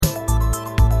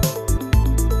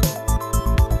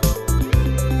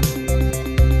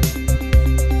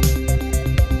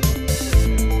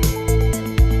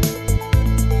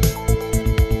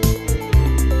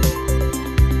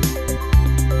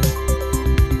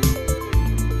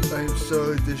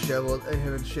so disheveled. I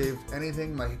haven't shaved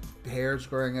anything. My hair's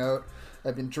growing out.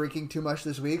 I've been drinking too much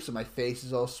this week, so my face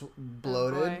is all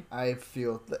bloated. Oh, I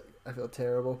feel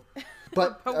terrible.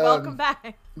 But welcome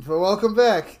back. But welcome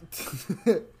back.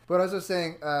 But as I was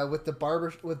saying, with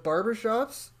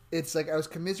barbershops, it's like I was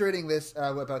commiserating this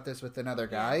about this with another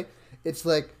guy. Yeah. It's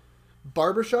like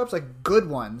barbershops, like good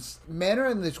ones. Men are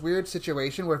in this weird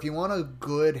situation where if you want a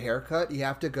good haircut, you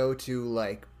have to go to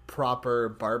like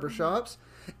proper barbershops.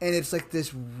 And it's like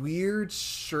this weird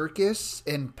circus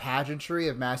and pageantry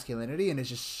of masculinity, and it's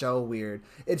just so weird.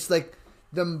 It's like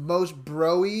the most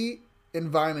bro-y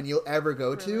environment you'll ever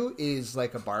go to is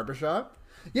like a barbershop.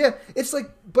 Yeah, it's like,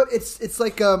 but it's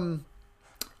like I'm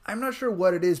not sure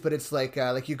what it is, but it's like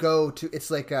you go to,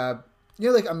 it's like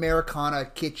like Americana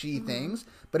kitschy things,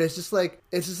 but it's just like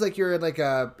you're in like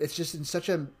it's just in such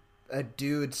a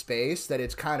dude space that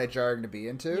it's kind of jarring to be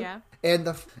into. Yeah, and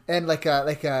like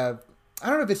I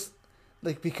don't know if it's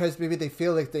like because maybe they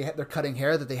feel like they're cutting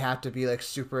hair that they have to be like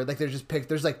super like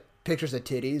there's like pictures of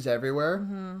titties everywhere.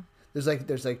 Mm-hmm. There's like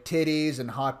titties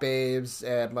and hot babes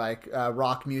and like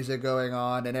rock music going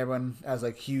on, and everyone has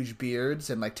like huge beards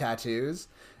and like tattoos,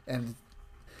 and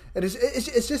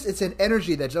it's an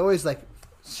energy that's always like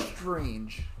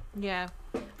strange. Yeah,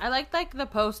 I like the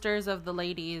posters of the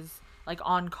ladies like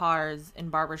on cars in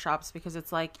barbershops, because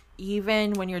it's like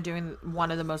even when you're doing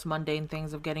one of the most mundane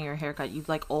things of getting your haircut, you've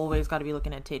like always got to be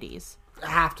looking at titties.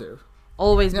 I have to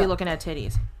always be looking at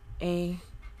titties. A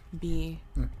B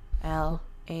L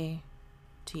A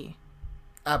T.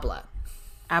 Ablat.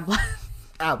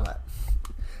 Ablat.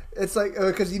 It's like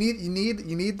because you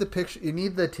need the picture, you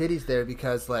need the titties there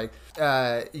because like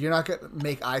you're not gonna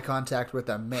make eye contact with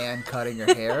a man cutting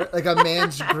your hair. Like a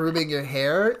man's grooming your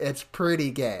hair, it's pretty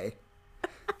gay.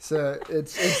 So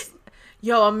it's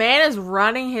yo, a man is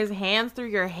running his hands through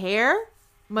your hair,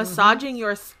 massaging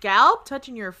your scalp,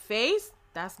 touching your face.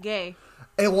 That's gay.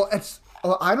 I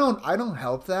don't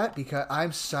help that because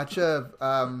I'm such a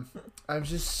I'm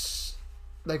just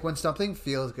like when something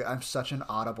feels good, I'm such an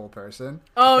audible person.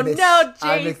 Oh no,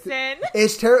 Jason!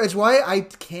 It's terrible. It's why I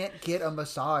can't get a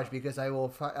massage because I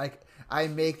will I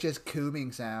make just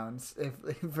cooing sounds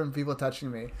from people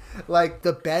touching me. Like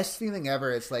the best feeling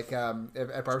ever is like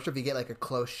at barbershop you get like a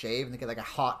close shave and they get like a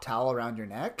hot towel around your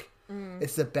neck.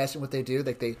 It's the best. What they do,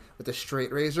 like they with the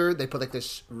straight razor, they put like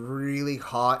this really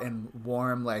hot and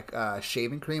warm like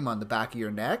shaving cream on the back of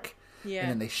your neck. Yeah.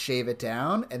 And then they shave it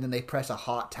down, and then they press a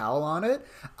hot towel on it.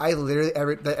 I literally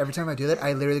every time I do that,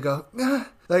 I literally go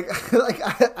like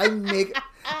I make,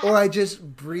 or I just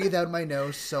breathe out my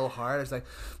nose so hard. It's like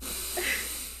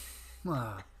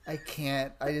I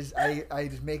can't. I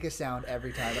just make a sound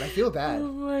every time, but I feel bad.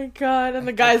 Oh my god! And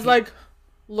the guy's like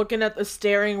looking at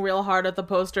staring real hard at the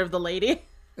poster of the lady.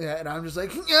 Yeah, and I'm just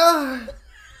like, yeah.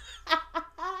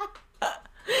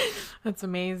 That's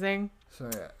amazing. So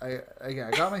yeah, I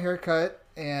got my hair cut,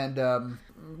 and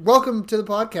welcome to the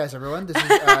podcast, everyone.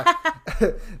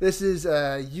 This is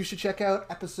you should check out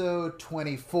episode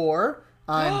 24.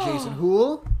 I'm Jason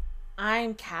Houle.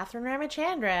 I'm Catherine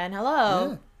Ramachandran. Hello.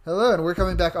 Yeah. Hello, and we're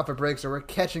coming back off a break, so we're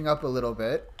catching up a little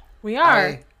bit. We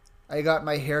are. I got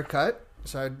my hair cut,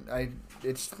 so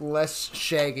it's less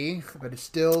shaggy, but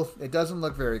it doesn't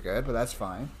look very good, but that's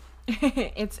fine.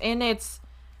 It's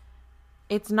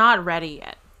not ready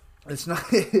yet. It's not.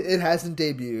 It hasn't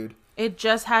debuted. It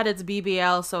just had its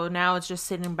BBL, so now it's just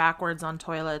sitting backwards on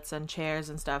toilets and chairs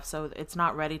and stuff. So it's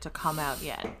not ready to come out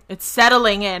yet. It's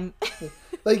settling in.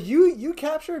 Like you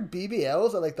captured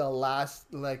BBLs at like the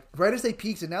last, like right as they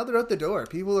peaked, and now they're out the door.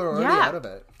 People are already out of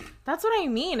it. That's what I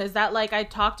mean. Is that like I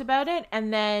talked about it,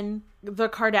 and then the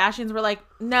Kardashians were like,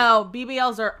 "No,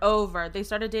 BBLs are over." They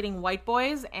started dating white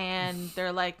boys, and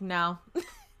they're like, "No."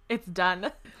 It's done.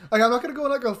 Like I'm not gonna go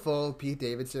like a full Pete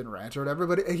Davidson rant or whatever,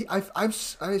 but I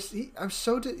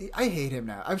hate him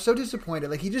now. I'm so disappointed.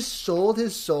 Like he just sold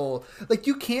his soul. Like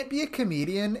you can't be a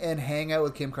comedian and hang out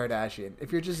with Kim Kardashian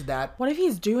if you're just that. What if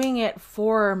he's doing it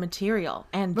for material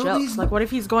and jokes? Like what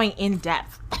if he's going in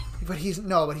depth? But he's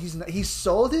not. He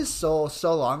sold his soul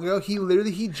so long ago. He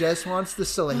just wants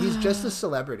he's just a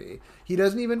celebrity. He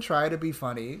doesn't even try to be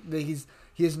funny.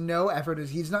 He has no effort.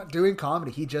 He's not doing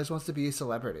comedy. He just wants to be a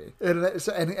celebrity.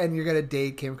 And you're gonna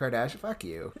date Kim Kardashian? Fuck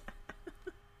you.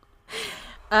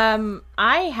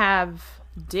 I have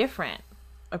different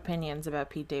opinions about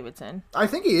Pete Davidson. I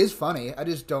think he is funny. I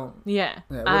just don't. Yeah.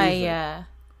 What do you think?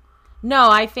 No,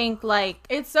 I think like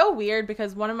it's so weird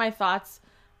because one of my thoughts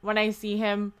when I see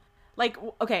him, like,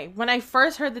 okay, when I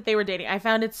first heard that they were dating, I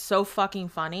found it so fucking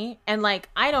funny. And like,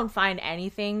 I don't find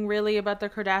anything really about the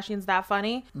Kardashians that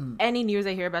funny. Any news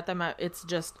I hear about them, it's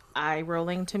just eye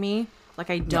rolling to me. Like,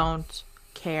 I don't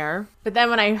care. But then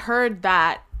when I heard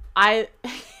that, it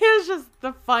was just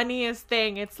the funniest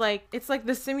thing. It's like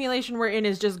the simulation we're in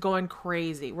is just going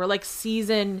crazy. We're like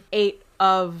season 8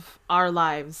 of our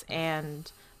lives,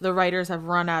 and the writers have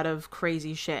run out of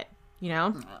crazy shit, you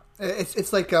know?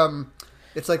 It's like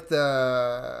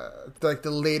the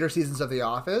later seasons of The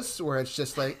Office, where it's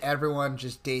just like everyone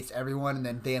just dates everyone and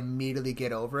then they immediately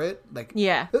get over it. Like,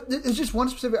 yeah, there's just one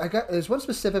specific. There's one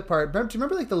specific part. Do you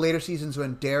remember like the later seasons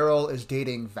when Daryl is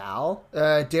dating Val?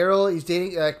 Daryl, he's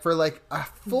dating for like a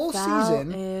full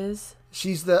season.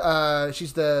 She's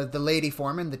the lady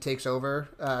foreman that takes over.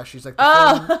 She's like the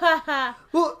foreman.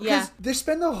 Well, because they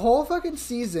spend the whole fucking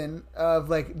season of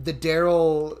like the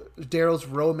Daryl's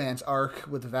romance arc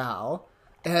with Val,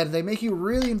 and they make you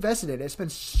really invested in it. It's been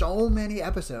so many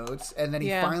episodes, and then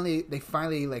they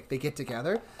finally like they get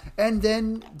together, and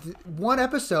then one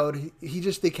episode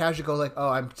they casually go like, "Oh,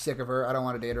 I'm sick of her. I don't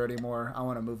want to date her anymore. I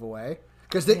want to move away."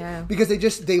 Because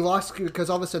they lost, because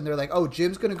all of a sudden they're like, oh,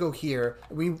 Jim's gonna go here.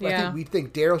 We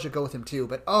think Daryl should go with him too,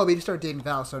 but we just started dating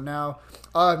Val, so now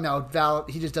no, Val,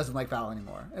 he just doesn't like Val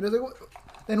anymore. And it's like,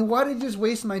 then why did you just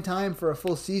waste my time for a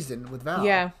full season with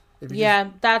Val?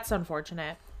 That's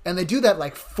unfortunate. And they do that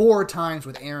like 4 times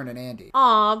with Aaron and Andy.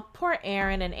 Aw, poor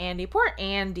Aaron and Andy. Poor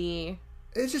Andy.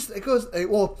 It goes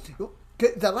well.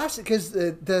 The last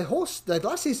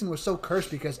season was so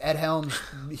cursed because Ed Helms,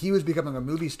 he was becoming a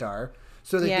movie star.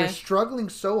 So they're struggling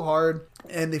so hard,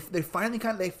 and they finally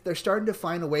they're starting to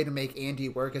find a way to make Andy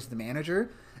work as the manager,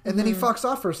 and then he fucks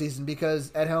off for a season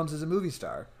because Ed Helms is a movie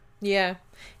star. Yeah.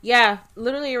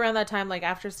 Literally around that time, like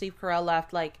after Steve Carell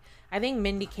left, like I think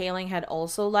Mindy Kaling had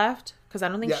also left because I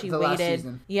don't think she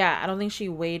waited. I don't think she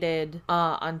waited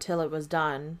until it was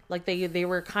done. Like they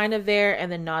were kind of there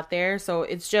and then not there. So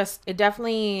it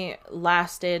definitely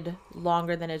lasted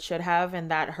longer than it should have,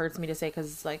 and that hurts me to say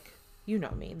because like. You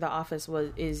know me. The Office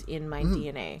is in my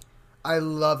DNA. I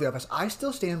love The Office. I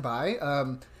still stand by.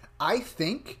 I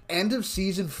think end of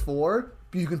season 4,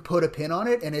 you can put a pin on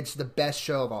it, and it's the best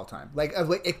show of all time. Like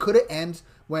it could have ended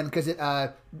because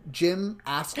Jim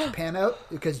asked Pam out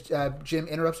because Jim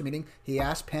interrupts a meeting. He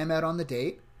asked Pam out on the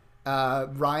date.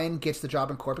 Ryan gets the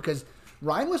job in court because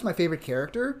Ryan was my favorite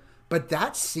character. But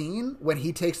that scene when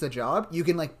he takes the job, you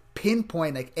can like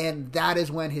pinpoint and that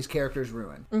is when his character is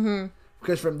ruined. Mm-hmm.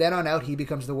 Because from then on out, he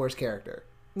becomes the worst character.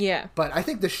 Yeah. But I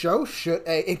think the show should...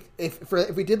 If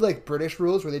we did, like, British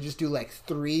rules where they just do, like,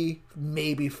 3,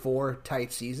 maybe 4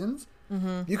 tight seasons,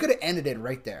 you could have ended it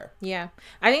right there. Yeah.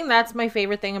 I think that's my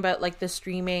favorite thing about, like, the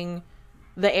streaming...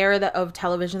 The era of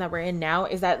television that we're in now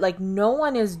is that, like, no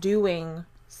one is doing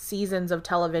seasons of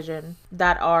television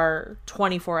that are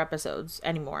 24 episodes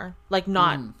anymore. Like,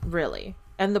 not really.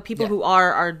 And the people who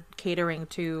are catering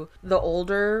to the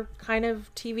older kind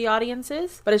of TV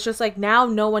audiences. But it's just like now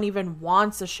no one even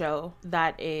wants a show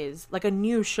that is like a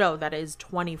new show that is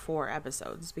 24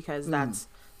 episodes because that's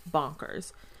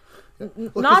bonkers.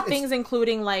 Not things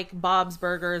including like Bob's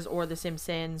Burgers or The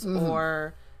Simpsons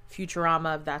or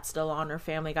Futurama, if that's still on, or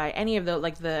Family Guy, any of the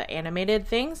like the animated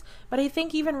things. But I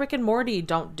think even Rick and Morty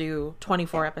don't do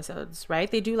 24 episodes,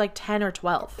 right? They do like 10 or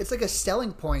 12. It's like a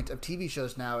selling point of TV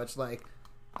shows now. It's like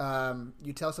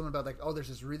you tell someone about like, oh, there's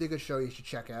this really good show you should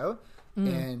check out,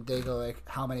 and they go like,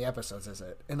 how many episodes is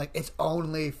it? And like, it's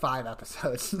only 5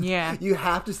 episodes. Yeah. You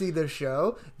have to see the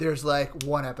show. There's like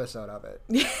 1 episode of it.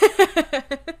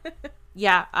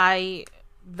 Yeah,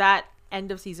 that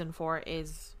end of season 4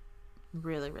 is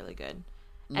really, really good.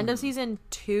 End of season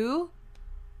 2,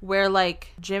 where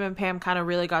like Jim and Pam kind of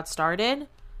really got started,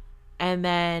 and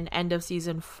then end of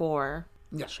season 4.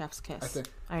 Yeah, Chef's Kiss.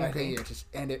 I agree. think just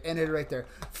end it right there.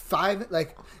 5,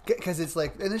 like, because it's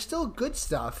like, and there's still good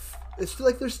stuff. It's still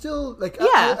like there's still like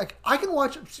I can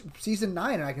watch season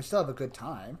 9 and I can still have a good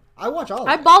time. I watch all.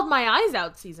 I bawled my eyes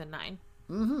out season 9.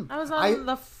 I was on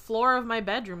the floor of my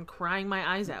bedroom crying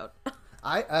my eyes out.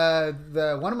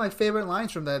 One of my favorite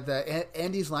lines from the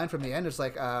Andy's line from the end is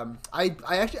like I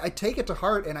take it to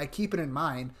heart and I keep it in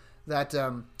mind that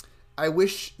I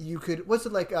wish you could. What's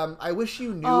it like? I wish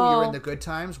you knew you were in the good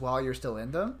times while you're still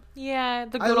in them. Yeah,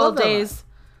 the good old days.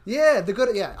 Yeah, the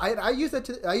good. Yeah, I use that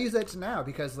to now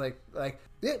because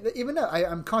even though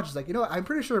I'm conscious, like, you know, I'm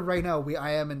pretty sure right now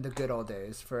I am in the good old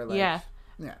days for like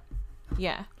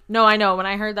yeah. No, I know when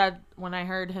I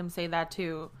heard him say that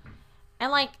too,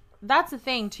 and like that's the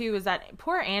thing too is that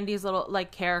poor Andy's little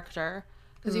like character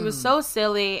because he was so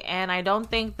silly, and I don't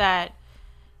think that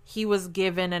he was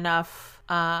given enough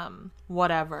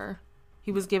whatever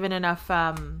He was given enough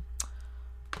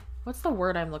what's the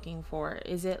word I'm looking for?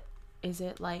 Is it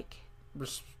like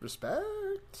Respect?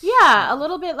 Yeah, a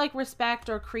little bit like respect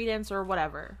or credence or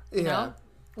whatever. You know?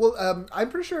 Well, I'm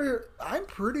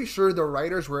pretty sure the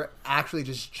writers were actually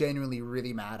just genuinely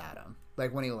really mad at him.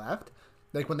 Like when he left,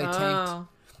 like when they tanked,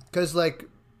 because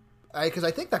because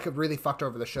I think that could really fucked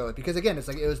over the show. Because again, it's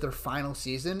like it was their final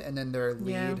season, and then their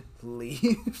lead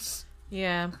leaves.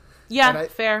 Yeah,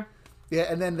 fair. Yeah,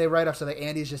 and then they write off so that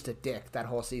Andy's just a dick that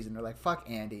whole season. They're like, fuck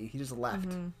Andy, he just left.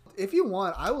 Mm-hmm. If you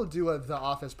want, I will do The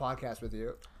Office podcast with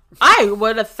you. I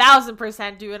would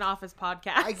 1,000% do an Office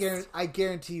podcast. I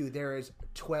guarantee you there is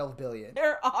 12 billion.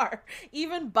 There are.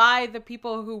 Even by the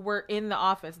people who were in The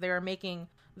Office, they are making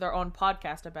their own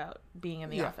podcast about being in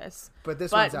the office. But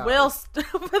one's ours.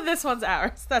 But this one's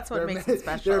ours. That's what makes it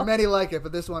special. There are many like it,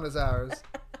 but this one is ours.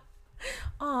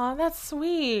 Aw, that's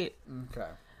sweet. Okay.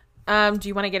 Do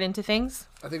you want to get into things?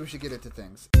 I think we should get into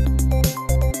things.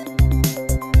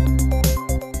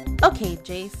 Okay,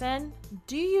 Jason,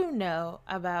 do you know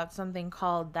about something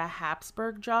called the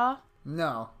Habsburg jaw?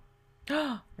 No.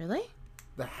 Really?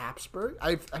 The Habsburg?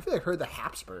 I feel like I've heard the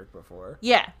Habsburg before.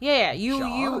 Yeah. Yeah.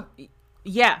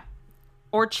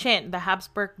 Or chin. The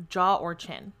Habsburg jaw or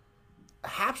chin.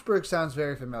 Habsburg sounds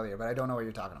very familiar, but I don't know what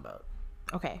you're talking about.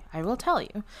 Okay, I will tell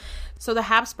you. So the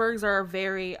Habsburgs are a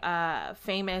very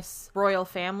famous royal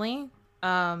family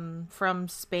from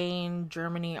Spain,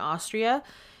 Germany, Austria.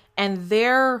 And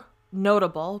they're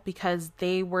notable because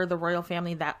they were the royal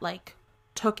family that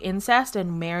took incest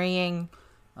and marrying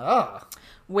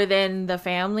within the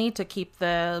family to keep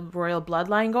the royal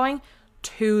bloodline going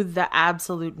to the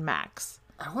absolute max.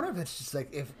 I wonder if it's just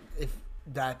if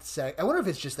that's I wonder if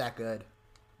it's just that good.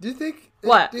 Do you think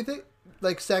what? Do you think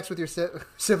sex with your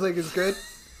sibling is good?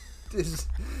 Is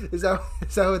that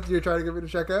what you're trying to get me to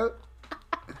check out?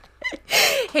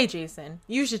 Hey Jason,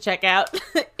 you should check out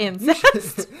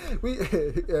incest. We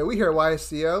here at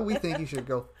YSCO, we think you should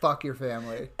go fuck your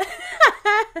family.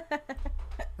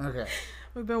 Okay.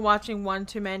 We've been watching one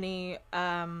too many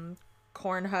Cornhub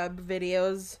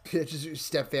videos. Yeah, just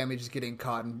step family just getting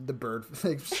caught in the bird,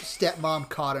 stepmom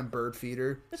caught in bird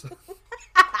feeder.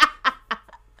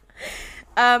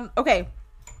 Okay.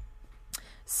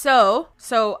 So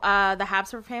the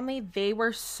Habsburg family, they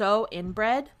were so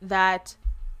inbred that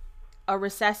a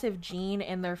recessive gene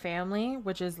in their family,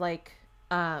 which is hold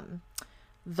on,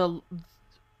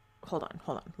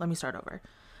 let me start over.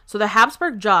 So the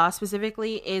Habsburg jaw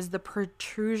specifically is the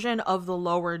protrusion of the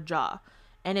lower jaw,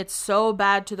 and it's so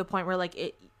bad to the point where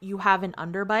you have an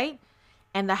underbite,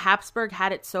 and the Habsburg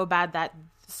had it so bad that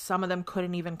some of them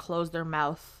couldn't even close their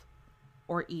mouth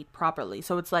or eat properly.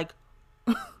 So it's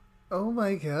oh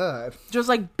my god,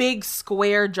 just big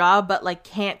square jaw, but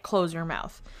can't close your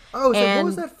mouth. Oh,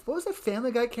 so what was that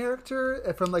Family Guy character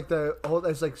from the old,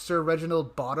 as Sir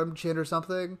Reginald Bottom Chin or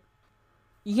something?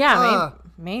 Yeah,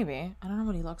 maybe. I don't know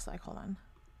what he looks like. Hold on.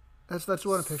 That's what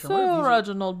I'm picturing. Sir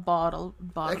Reginald Bottom.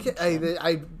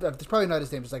 It's probably not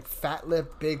his name. It's fat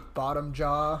lip, big bottom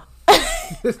jaw.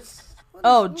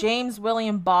 James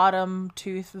William Bottom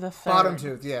Tooth the Third. Bottom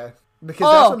Tooth, yeah.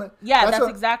 Because that's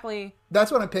exactly.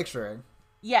 That's what I'm picturing.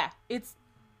 Yeah,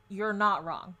 you're not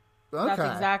wrong. Okay.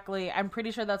 That's exactly. I'm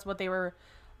pretty sure that's what they were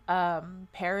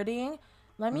parodying.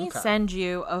 Let me send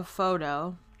you a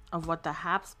photo of what the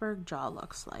Habsburg jaw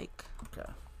looks like. Okay.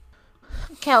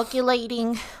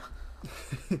 Calculating.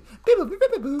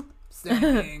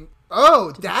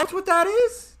 Oh, that's what that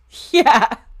is? Yeah.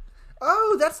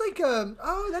 Oh, that's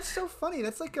that's so funny.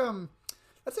 That's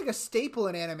that's a staple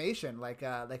in animation, like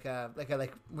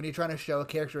when you're trying to show a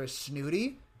character as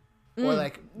snooty.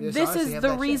 Or this is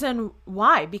the reason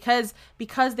why, because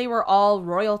they were all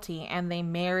royalty and they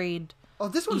married. Oh,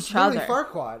 this one's really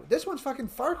Farquaad. This one's fucking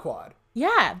Farquaad.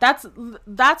 Yeah, that's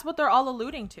what they're all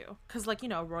alluding to, because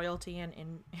royalty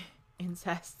and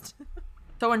incest.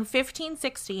 So in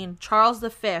 1516, Charles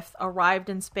V arrived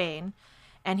in Spain,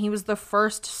 and he was the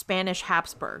first Spanish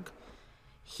Habsburg.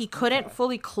 He couldn't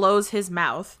fully close his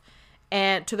mouth.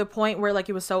 And to the point where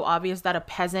it was so obvious that a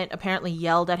peasant apparently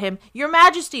yelled at him, "Your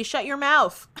Majesty, shut your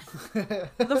mouth."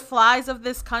 The flies of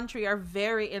this country are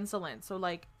very insolent. So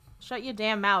shut your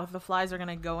damn mouth. The flies are going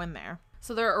to go in there.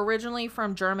 So they're originally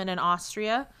from Germany and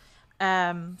Austria.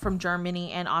 And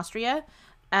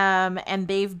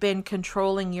they've been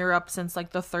controlling Europe since the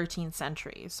 13th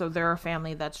century. So they're a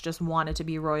family that's just wanted to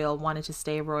be royal, wanted to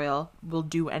stay royal, will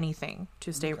do anything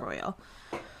to stay royal.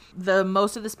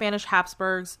 Most of the Spanish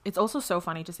Habsburgs, it's also so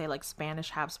funny to say Spanish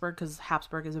Habsburg because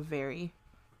Habsburg is a very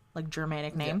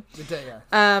Germanic name. Yeah.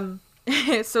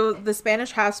 So the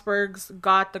Spanish Habsburgs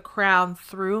got the crown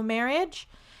through marriage,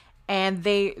 and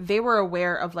they were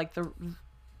aware of like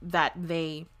that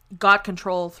they got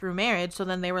control through marriage. So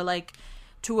then they were like,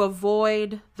 to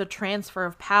avoid the transfer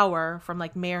of power from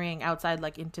like marrying outside,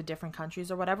 like into different countries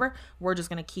or whatever, we're just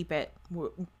going to keep it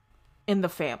in the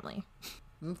family.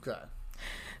 Okay.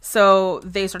 So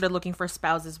they started looking for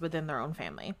spouses within their own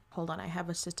family. Hold on, I have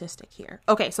a statistic here.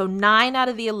 Okay, so 9 out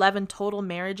of the 11 total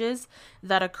marriages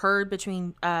that occurred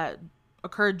during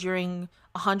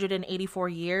 184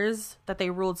 years that they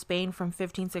ruled Spain from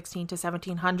 1516 to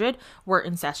 1700 were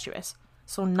incestuous.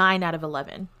 So 9 out of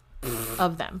 11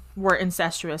 of them were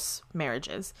incestuous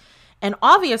marriages. And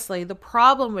obviously the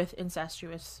problem with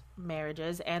incestuous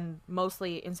marriages, and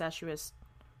mostly incestuous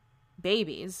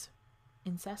babies,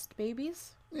 incest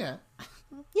babies? Yeah.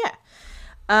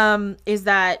 Yeah. Is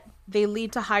that they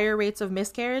lead to higher rates of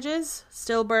miscarriages,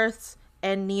 stillbirths,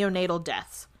 and neonatal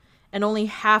deaths. And only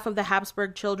half of the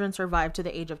Habsburg children survived to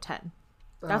the age of 10.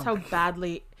 That's how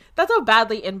badly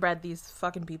inbred these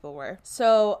fucking people were.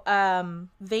 So,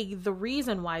 the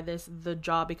reason why the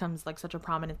jaw becomes like such a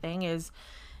prominent thing is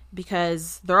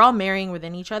because they're all marrying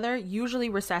within each other. Usually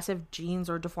recessive genes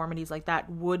or deformities like that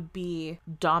would be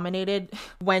dominated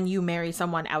when you marry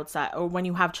someone outside, or when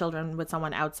you have children with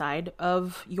someone outside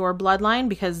of your bloodline,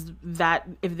 because that,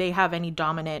 if they have any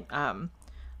dominant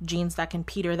genes that can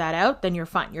peter that out, then you're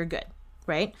fine, you're good,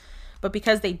 right? But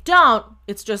because they don't,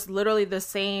 it's just literally the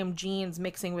same genes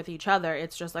mixing with each other.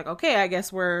 It's just like, okay, I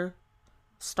guess we're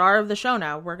star of the show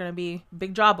now. We're going to be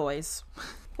big jaw boys.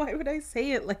 Why would I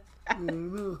say it like that?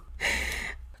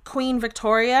 Queen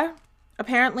Victoria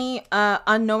apparently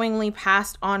unknowingly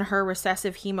passed on her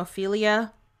recessive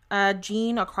hemophilia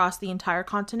gene across the entire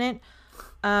continent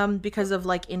because of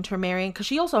like intermarrying, because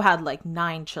she also had like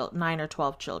 9 or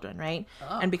 12 children, right?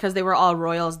 And because they were all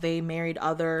royals, they married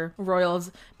other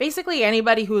royals. Basically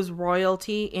anybody who was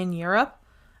royalty in Europe,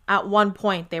 at one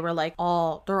point they were like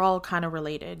they're all kind of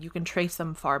related. You can trace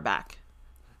them far back.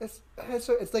 It's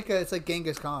like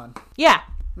Genghis Khan. Yeah.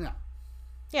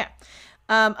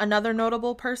 Another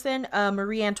notable person,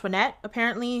 Marie Antoinette,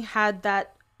 apparently had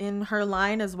that in her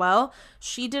line as well.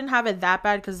 She didn't have it that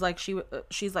bad because like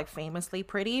she's like famously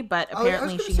pretty, but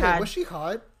apparently was she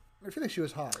hot? I feel like she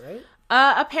was hot, right?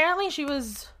 Apparently she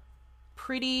was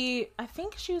pretty. I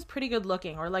think she was pretty good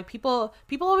looking, or like people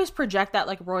always project that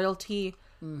like royalty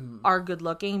are good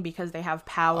looking because they have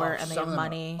power and they have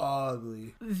money.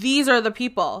 Ugly. These are the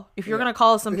people. If you're gonna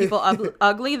call some people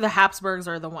ugly, the Habsburgs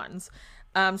are the ones.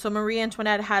 So Marie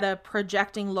Antoinette had a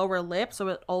projecting lower lip, so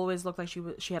it always looked like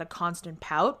she had a constant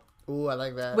pout. Ooh, I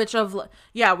like that. Which of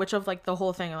like the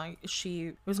whole thing, like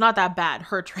it was not that bad,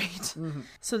 her trait. Mm-hmm.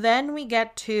 So then we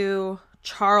get to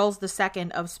Charles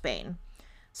II of Spain.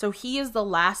 So he is the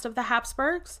last of the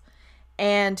Habsburgs,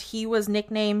 and he was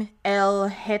nicknamed El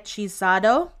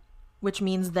Hechizado, which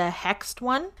means the hexed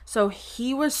one. So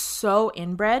he was so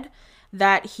inbred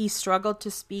that he struggled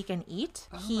to speak and eat.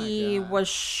 He was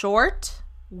short,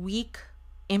 weak,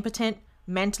 impotent,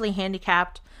 mentally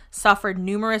handicapped, suffered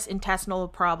numerous intestinal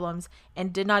problems,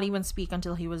 and did not even speak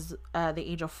until he was the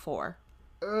age of 4.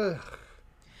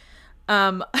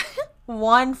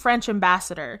 One French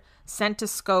ambassador sent to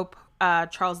scope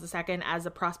Charles II as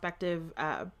a prospective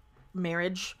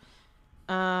marriage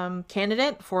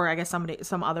candidate for, I guess,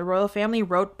 some other royal family,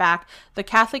 wrote back, "The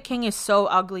Catholic king is so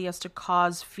ugly as to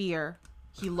cause fear.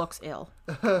 He looks ill."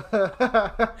 That's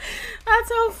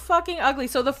so fucking ugly.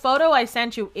 So the photo I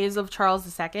sent you is of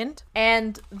Charles II.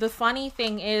 And the funny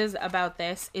thing is about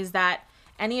this is that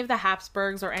any of the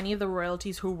Habsburgs or any of the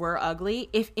royalties who were ugly,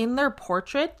 if in their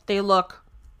portrait they look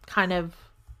kind of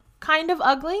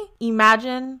ugly,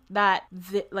 imagine that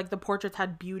the portraits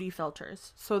had beauty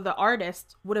filters. So the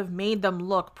artist would have made them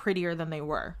look prettier than they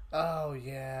were. Oh,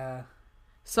 yeah.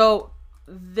 So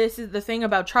this is the thing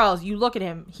about Charles. You look at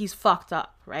him, he's fucked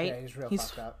up, right? Yeah, he's real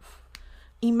fucked up.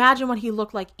 Imagine what he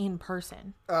looked like in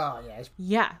person. Oh, yeah.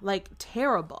 Yeah, like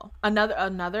terrible.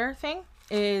 Another thing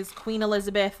is Queen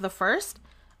Elizabeth I.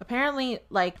 Apparently,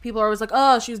 like, people are always like,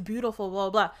 oh, she's beautiful, blah,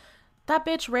 blah, blah. That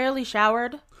bitch rarely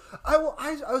showered. I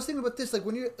was thinking about this, like,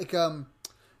 when you're, like,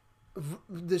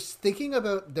 this thinking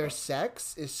about their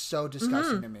sex is so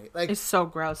disgusting to me. Like, it's so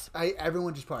gross.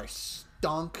 Everyone just probably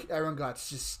stunk. Everyone got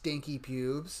just stinky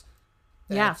pubes.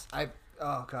 Yeah.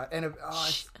 Oh, God. And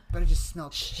but it just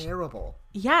smelled terrible.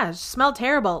 Yeah, it smelled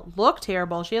terrible. Looked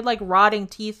terrible. She had, like, rotting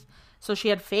teeth, so she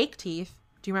had fake teeth.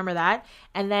 Do you remember that?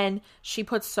 And then she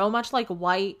put so much, like,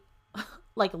 white,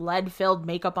 like, lead-filled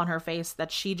makeup on her face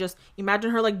that she just...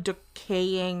 Imagine her, like,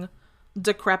 decaying,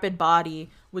 decrepit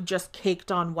body with just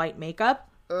caked-on white makeup.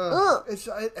 Ugh.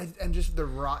 And just the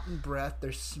rotten breath.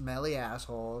 They're smelly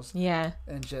assholes. Yeah.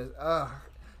 And just...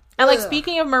 And like, Ugh.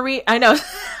 speaking of Marie, I know.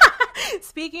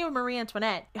 Speaking of Marie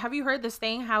Antoinette, have you heard this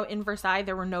thing? How in Versailles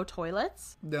there were no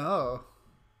toilets? No.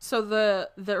 So the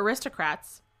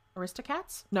aristocrats?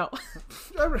 No.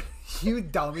 You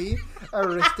dummy.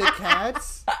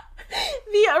 Aristocrats.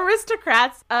 The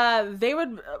aristocrats,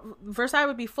 Versailles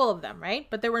would be full of them, right?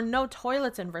 But there were no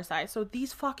toilets in Versailles. So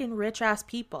these fucking rich ass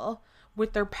people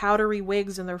with their powdery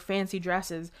wigs and their fancy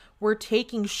dresses were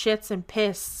taking shits and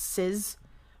pisses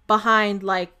behind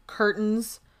like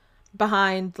curtains,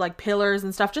 behind like pillars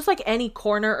and stuff, just like any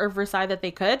corner of Versailles that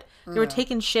they could. They were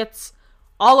taking shits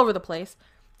all over the place.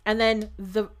 And then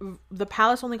the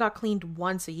palace only got cleaned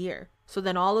once a year. So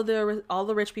then all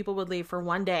the rich people would leave for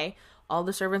one day. All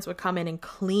the servants would come in and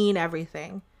clean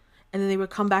everything. And then they would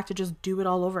come back to just do it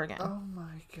all over again. Oh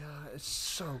my god, it's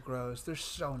so gross. They're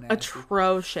so nasty.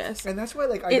 Atrocious. And that's why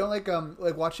like I don't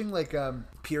like watching like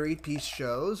period piece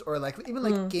shows or like even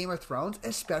like Game of Thrones,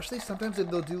 especially sometimes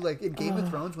they'll do like in Game of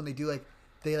Thrones when they do like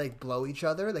they like blow each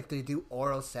other, like they do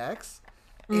oral sex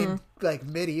in like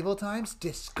medieval times.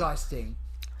 Disgusting.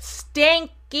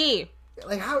 Stinky.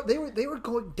 Like how they were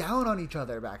going down on each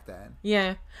other back then.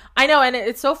 Yeah, I know, and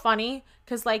it's so funny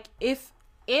because like if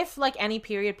like any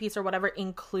period piece or whatever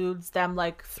includes them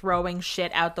like throwing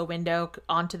shit out the window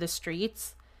onto the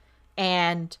streets,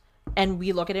 and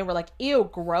we look at it and we're like, ew,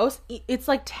 gross. It's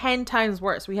like 10 times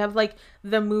worse. We have like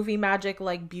the movie magic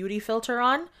like beauty filter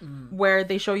on where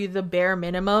they show you the bare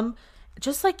minimum.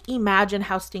 Just like imagine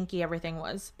how stinky everything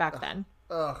was back then.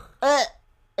 Ugh.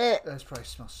 That probably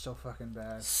smells so fucking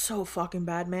bad. So fucking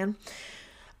bad, man.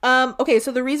 Okay,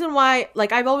 so the reason why,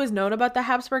 like, I've always known about the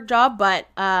Habsburg jaw, but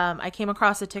I came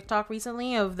across a TikTok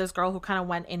recently of this girl who kind of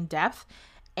went in depth,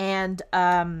 and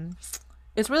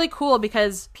it's really cool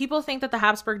because people think that the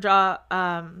Habsburg jaw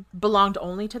belonged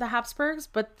only to the Habsburgs,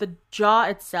 but the jaw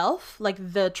itself, like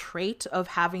the trait of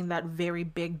having that very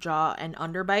big jaw and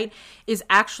underbite, is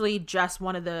actually just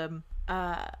one of the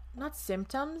not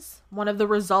symptoms, one of the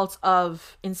results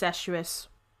of incestuous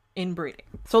inbreeding.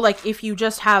 So like if you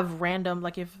just have random,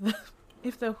 like if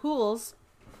the Hools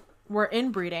were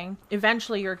inbreeding,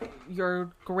 eventually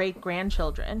your great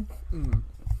grandchildren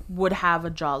would have a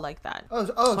jaw like that. So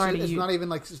it's not even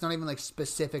like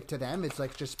specific to them. It's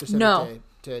like just specific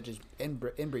to just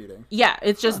inbreeding. Yeah,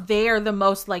 it's just they are the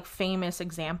most like famous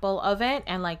example of it,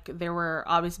 and like there were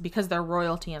obviously because they're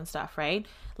royalty and stuff, right?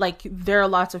 Like there are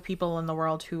lots of people in the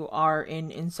world who are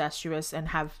in incestuous and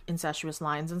have incestuous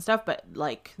lines and stuff, but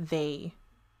like we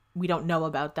don't know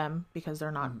about them because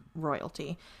they're not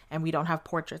royalty, and we don't have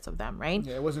portraits of them, right?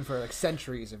 Yeah, it wasn't for like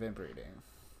centuries of inbreeding.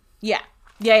 Yeah.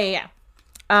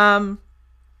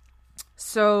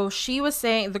 So she was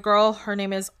saying, the girl, her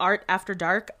name is Art After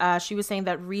Dark. She was saying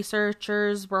that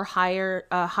researchers were hired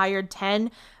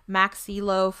 10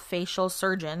 maxillofacial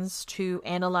surgeons to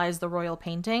analyze the royal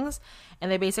paintings. And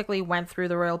they basically went through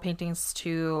the royal paintings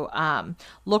to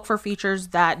look for features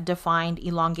that defined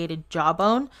elongated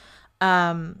jawbone,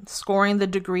 scoring the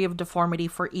degree of deformity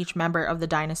for each member of the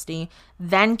dynasty,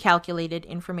 then calculated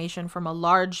information from a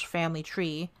large family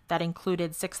tree that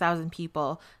included 6,000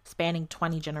 people spanning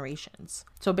 20 generations.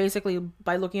 So basically,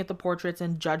 by looking at the portraits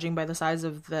and judging by the size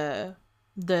of their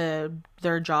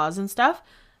jaws and stuff,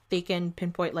 they can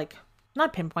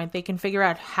they can figure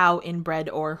out how inbred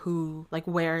or who, like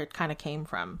where it kind of came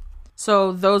from.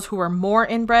 So those who are more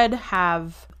inbred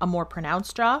have a more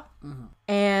pronounced jaw. Mm-hmm.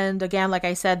 And again, like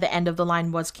I said, the end of the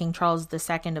line was King Charles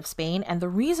II of Spain. And the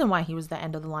reason why he was the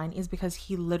end of the line is because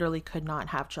he literally could not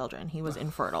have children. He was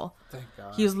infertile. Thank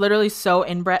God. He was literally so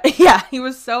inbred. Yeah, he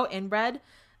was so inbred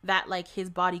that like his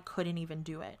body couldn't even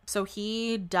do it. So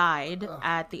he died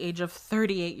at the age of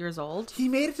 38 years old. He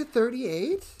made it to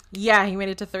 38? Yeah, he made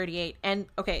it to 38. And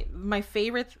okay, my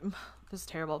favorite... This is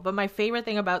terrible, but my favorite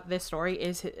thing about this story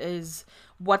is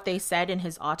what they said in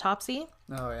his autopsy.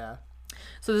 Oh, yeah.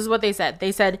 So this is what they said.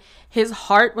 They said his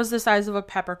heart was the size of a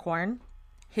peppercorn,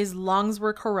 his lungs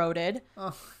were corroded,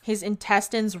 his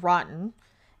intestines rotten,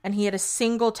 and he had a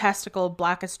single testicle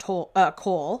black as coal.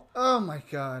 Oh, my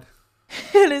God.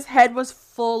 And his head was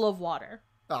full of water.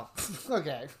 Oh,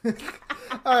 okay.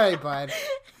 All right, bud.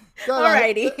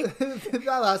 Alrighty.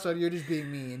 That last one, you're just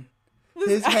being mean.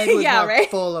 His head was not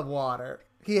full of water.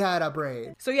 He had a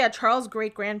brain. So yeah, Charles'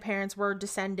 great-grandparents were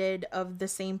descended of the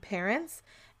same parents,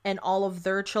 and all of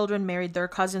their children married their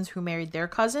cousins who married their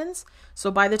cousins.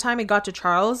 So by the time it got to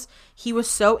Charles, he was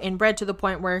so inbred to the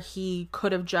point where his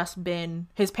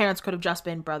parents could have just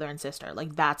been brother and sister.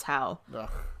 Like that's how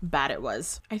bad it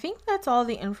was. I think that's all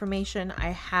the information I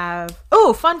have.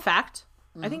 Oh, fun fact.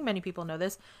 I think many people know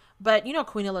this. But you know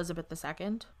Queen Elizabeth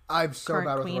II? I'm so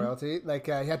bad with queen. royalty. Like,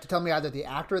 you have to tell me either the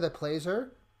actor that plays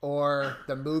her or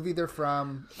the movie they're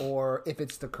from, or if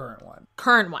it's the current one.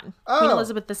 Current one. Oh. Queen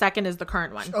Elizabeth II is the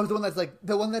current one. Oh,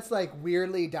 the one that's like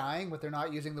weirdly dying, but they're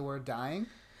not using the word dying.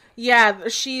 Yeah,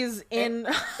 she's in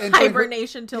and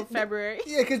hibernation till February.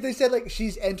 Yeah, because they said like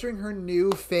she's entering her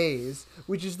new phase,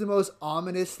 which is the most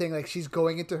ominous thing. Like she's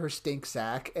going into her stink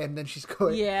sack, and then she's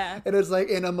going. Yeah, and it's like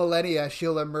in a millennia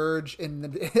she'll emerge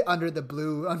under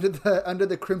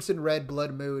the crimson red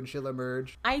blood moon. She'll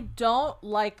emerge. I don't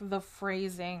like the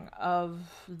phrasing of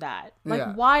that. Like,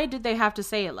 Yeah. why did they have to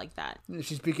say it like that?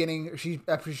 She's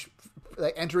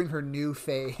like entering her new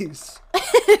phase.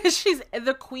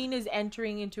 The queen is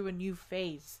entering into a new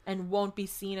phase and won't be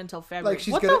seen until February. Like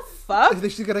What the fuck? I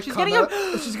think she's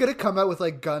gonna come out with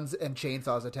like guns and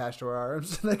chainsaws attached to her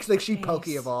arms. like she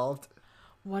Pokey evolved.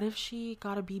 What if she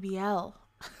got a BBL?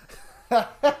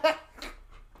 That's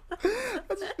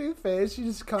a new phase. She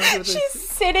just comes with She's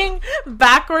sitting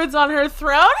backwards on her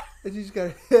throne. and she's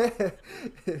got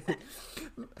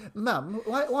Mum,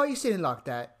 why are you sitting like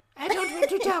that? I don't want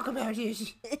to talk about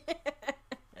it.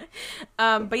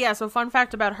 But yeah, so fun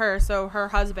fact about her. So her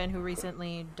husband, who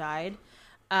recently died,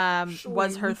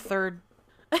 was her third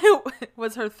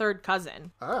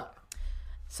cousin. Ah.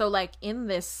 So like in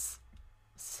this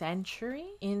century,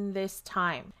 in this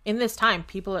time,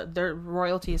 people, their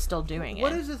royalty is still doing it.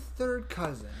 What is a third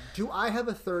cousin? Do I have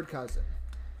a third cousin?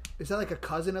 Is that like a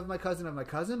cousin of my cousin of my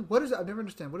cousin? What is it? I've never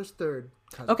understand. What is third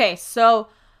cousin? Okay, so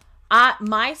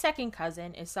my second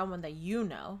cousin is someone that you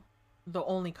know, the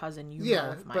only cousin you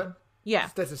know of mine. But yeah,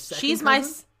 that's a second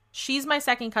she's my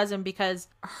second cousin because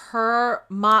our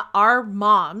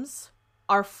moms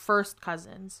are first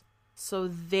cousins. So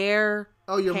their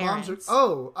your parents, moms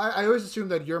are. I always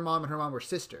assumed that your mom and her mom were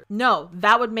sisters. No,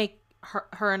 that would make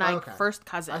her and I first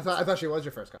cousins. I thought she was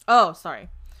your first cousin. Oh, sorry.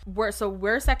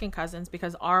 We're second cousins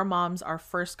because our moms are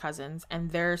first cousins, and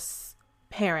their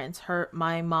parents,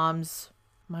 my mom's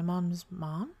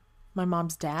mom, my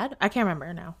mom's dad. I can't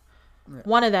remember now. Yeah.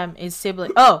 One of them is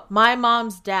sibling. Oh, my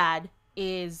mom's dad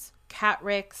is Cat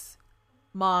Rick's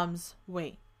mom's.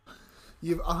 Wait,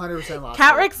 you've 100% lost.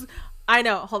 Cat Rick's. I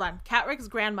know. Hold on. Cat Rick's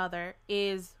grandmother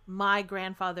is my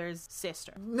grandfather's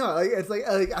sister. No, it's like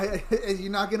you're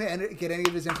not gonna get any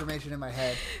of this information in my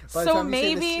head. So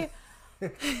maybe,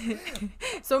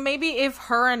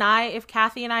 if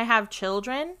Kathy and I have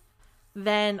children,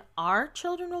 then our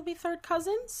children will be third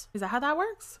cousins. Is that how that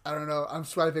works? I don't know. I'm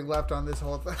swiping left on this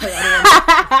whole thing.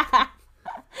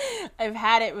 I've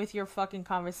had it with your fucking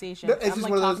conversation. No, I'm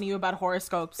like talking to you about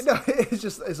horoscopes. No,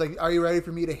 it's like, are you ready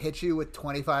for me to hit you with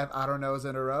 25 I don't knows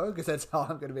in a row? Because that's all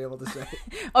I'm going to be able to say.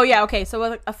 Oh, yeah. Okay.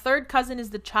 So a third cousin is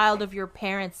the child of your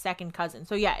parents' second cousin.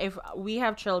 So yeah, if we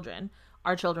have children,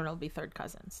 our children will be third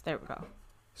cousins. There we go.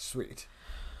 Sweet.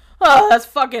 Oh, that's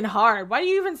fucking hard. Why do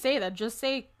you even say that? Just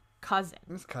say cousin.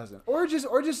 It's cousin. Or just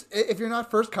if you're not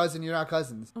first cousin, you're not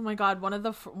cousins. Oh my god, one of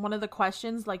the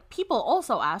questions, like, people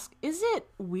also ask, is it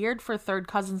weird for third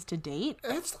cousins to date?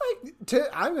 It's like,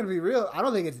 I'm gonna be real, I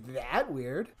don't think it's that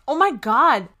weird. Oh my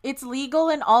god, it's legal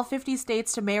in all 50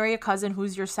 states to marry a cousin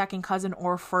who's your second cousin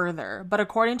or further, but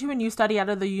according to a new study out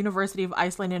of the University of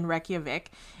Iceland in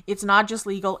Reykjavik, it's not just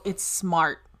legal, it's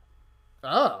smart.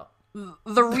 Oh.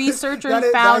 The researchers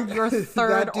found your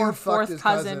third or fourth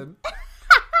cousin.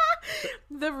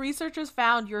 The researchers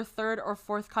found your third or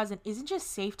fourth cousin isn't just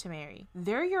safe to marry.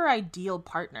 They're your ideal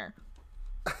partner.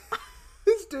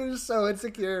 This dude is so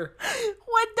insecure.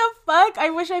 What the fuck? I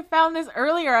wish I found this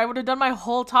earlier. I would have done my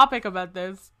whole topic about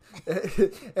this.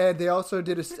 And they also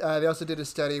did a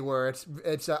study where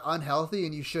it's unhealthy,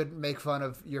 and you shouldn't make fun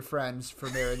of your friends for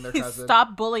marrying their cousin.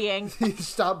 Stop bullying.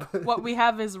 Stop. What we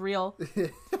have is real.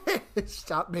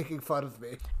 Stop making fun of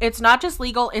me. It's not just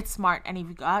legal; it's smart, and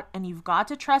you've got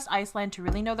to trust Iceland to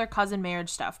really know their cousin marriage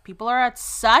stuff. People are at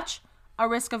such a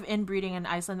risk of inbreeding in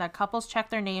Iceland that couples check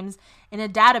their names in a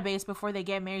database before they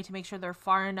get married to make sure they're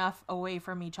far enough away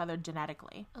from each other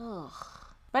genetically. Ugh.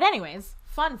 But anyways,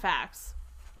 fun facts.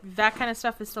 That kind of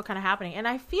stuff is still kind of happening. And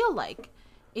I feel like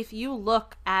if you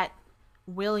look at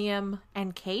William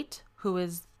and Kate, who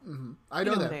is... Mm-hmm. I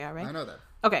know that. Who they are, right? I know that.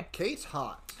 Okay. Kate's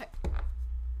hot.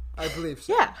 I believe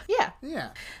so.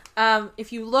 Yeah.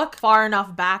 If you look far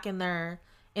enough back in their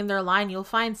line, you'll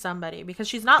find somebody, because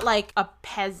she's not like a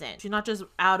peasant. She's not just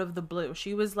out of the blue.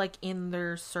 She was like in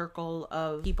their circle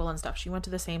of people and stuff. She went to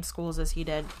the same schools as he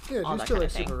did. Yeah, she's still like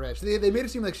super rich. They made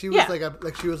it seem like she was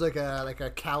like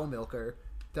a cow milker.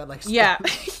 That like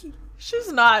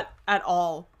she's not at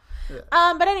all.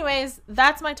 Yeah. But anyways,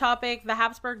 that's my topic. The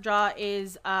Habsburg Jaw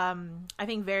is I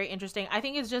think very interesting. I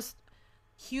think it's just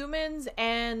humans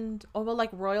and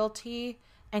like royalty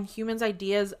and humans'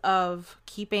 ideas of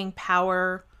keeping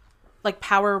power like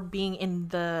power being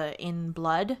in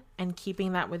blood and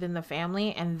keeping that within the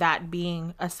family, and that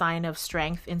being a sign of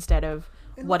strength instead of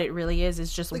what it really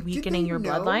is just like, weakening your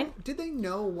bloodline. Did they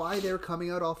know why they were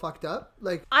coming out all fucked up?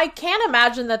 Like, I can't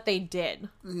imagine that they did.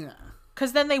 Yeah.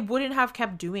 Because then they wouldn't have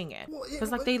kept doing it.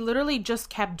 Because they literally just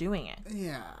kept doing it.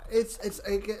 Yeah, I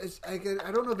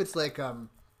don't know if it's like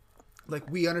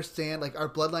we understand like our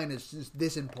bloodline is just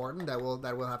this important that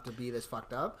we'll have to be this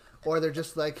fucked up, or they're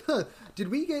just like,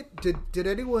 did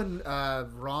anyone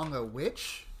wrong a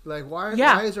witch? Like, why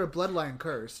is our bloodline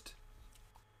cursed?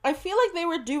 I feel like they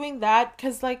were doing that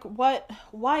because like what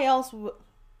else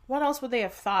would they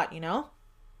have thought, you know?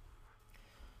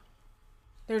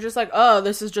 They're just like, oh,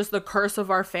 this is just the curse of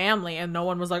our family. And no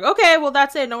one was like, okay, well,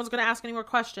 that's it. No one's going to ask any more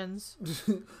questions.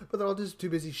 But they're all just too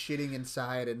busy shitting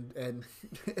inside and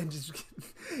just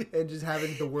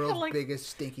having the world's like,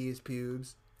 biggest, stinkiest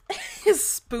pubes.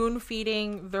 Spoon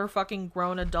feeding their fucking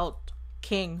grown adult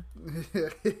king.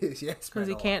 Yes, because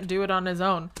he can't do it on his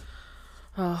own.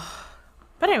 But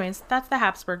anyways, that's the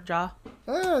Habsburg jaw.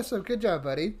 Ah, so good job,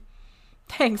 buddy.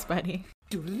 Thanks, buddy.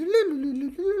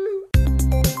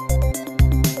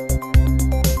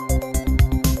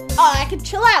 Oh, I can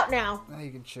chill out now. Now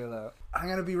you can chill out. I'm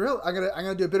gonna be real. I'm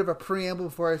gonna do a bit of a preamble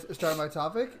before I start my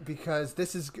topic because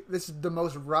this is the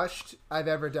most rushed I've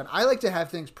ever done. I like to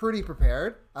have things pretty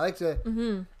prepared. I like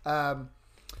to,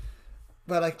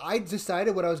 but like I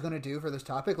decided what I was gonna do for this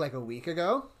topic like a week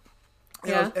ago,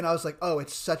 and I was like, oh,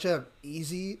 it's such a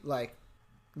easy like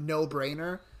no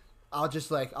brainer.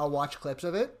 I'll watch clips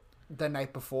of it the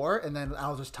night before, and then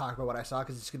I'll just talk about what I saw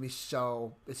because it's gonna be it's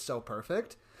so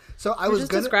perfect. So I was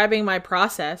describing my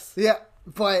process. Yeah,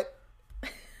 but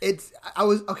I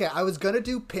was gonna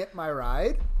do Pimp My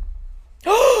Ride,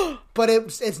 but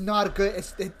it's not good.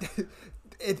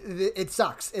 It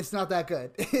sucks. It's not that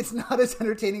good. It's not as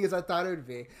entertaining as I thought it would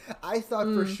be. I thought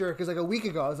for sure because like a week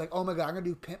ago I was like, oh my god, I'm gonna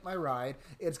do Pimp My Ride.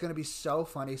 It's gonna be so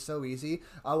funny, so easy.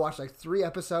 I'll watch like 3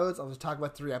 episodes. I'll just talk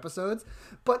about 3 episodes.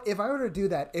 But if I were to do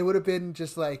that, it would have been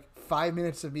just like 5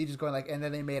 minutes of me just going like, and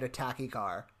then they made a tacky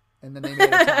car. And then they made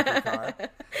a tacky car.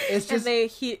 It's just,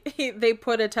 and they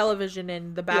put a television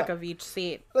in the back of each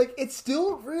seat. Like, it's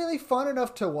still really fun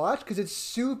enough to watch because it's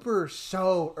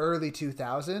so early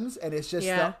 2000s, and it's just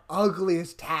the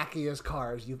ugliest, tackiest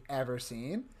cars you've ever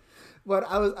seen. But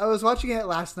I was watching it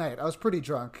last night. I was pretty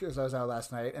drunk as I was out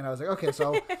last night, and I was like, okay,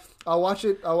 so I'll watch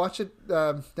it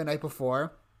the night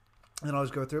before, and I'll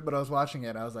just go through it. But I was watching it,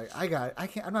 and I was like, I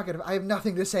have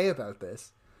nothing to say about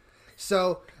this.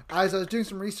 So as I was doing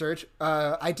some research,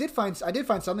 I did find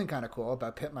something kind of cool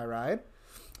about Pimp My Ride.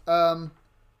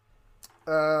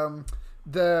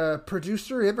 The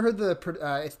producer, you ever heard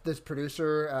it's this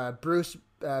producer Bruce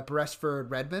Beresford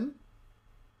Redman?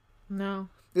 No.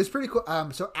 It's pretty cool.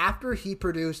 So after he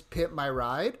produced Pimp My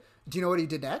Ride, do you know what he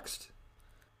did next?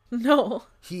 No.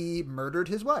 He murdered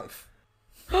his wife.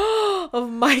 Oh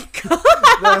my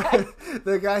god!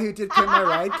 The guy who did Pimp My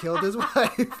Ride killed his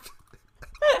wife.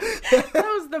 That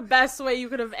was the best way you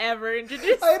could have ever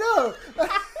introduced. I know.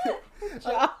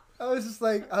 I was just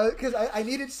like, because I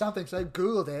needed something, so I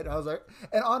Googled it. I was like,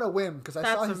 and on a whim, because I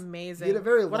saw amazing. He had a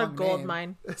very what long a gold name.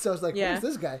 Mine. So I was like, who's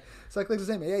this guy? So I clicked his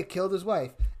name. Yeah, he killed his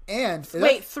wife. And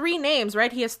wait, 3 names,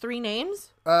 right? He has 3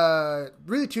 names.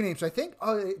 Really 2 names. So I think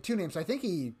 2 names. I think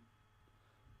he.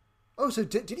 Oh, so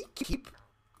did he keep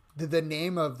the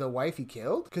name of the wife he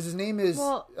killed? Because his name is.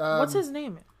 Well, what's his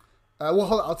name? Well,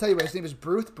 hold on, I'll tell you what. His name is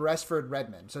Bruce Beresford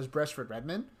Redman. So it's Beresford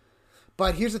Redman.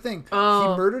 But here's the thing. He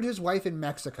murdered his wife in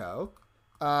Mexico.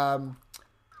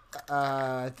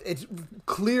 It's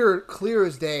clear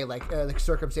as day, like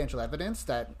circumstantial evidence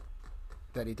that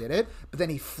he did it. But then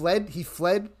he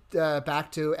fled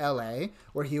back to L.A.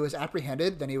 where he was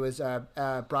apprehended. Then he was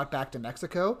brought back to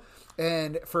Mexico.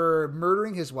 And for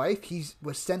murdering his wife, he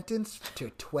was sentenced to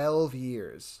 12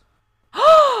 years.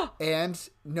 and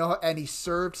he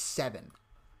served 7.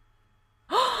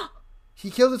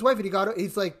 He killed his wife and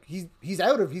he's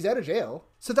out of jail.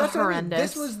 So that's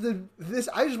horrendous. This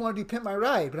I just want to do Pimp My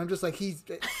Ride, but I'm just like he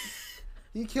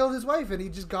killed his wife and he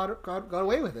just got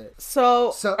away with it.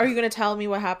 So are you going to tell me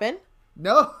what happened?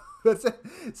 No. That's it.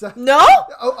 So, no?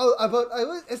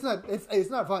 It's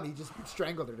not fun. He just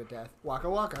strangled her to death. Waka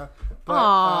waka.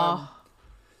 But,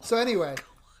 so anyway,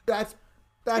 that's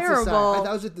terrible. aside.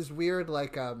 That was just this weird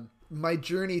my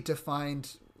journey to find.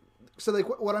 So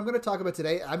like what I'm going to talk about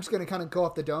today, I'm just going to kind of go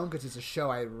off the dome because it's a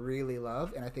show I really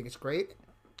love and I think it's great.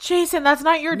 Jason, that's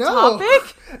not your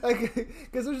topic?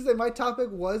 Because my topic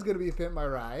was going to be Pimp My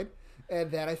Ride. And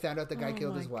then I found out the guy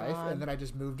killed his wife, and then I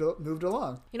just moved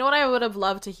along. You know what I would have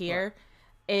loved to hear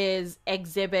is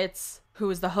Exhibit's, who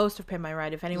is the host of Pin My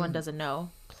Ride. If anyone doesn't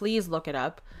know, please look it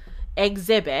up.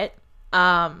 Exhibit.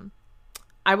 I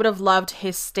would have loved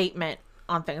his statement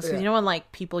on things. Because you know when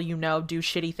like people do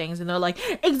shitty things and they're like,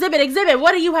 Exhibit,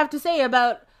 what do you have to say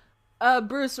about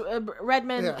Bruce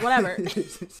Redmond, whatever,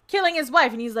 killing his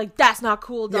wife? And he's like, that's not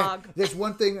cool, dog. Yeah, there's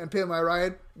one thing on Pin My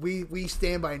Ride. We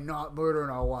stand by not murdering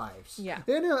our wives. Yeah.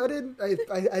 No, I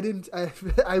didn't.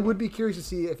 I would be curious to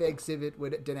see if Exhibit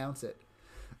would denounce it.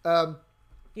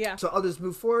 Yeah. So I'll just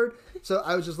move forward. So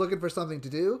I was just looking for something to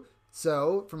do.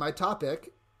 So for my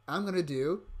topic, I'm going to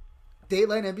do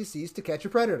Dateline NBC's To Catch a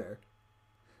Predator.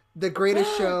 The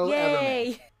greatest show ever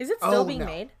made. Is it still being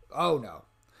made? Oh, no.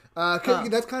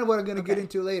 That's kind of what I'm going to get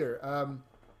into later.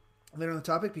 Later on the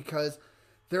topic, because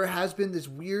there has been this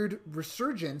weird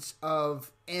resurgence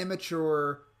of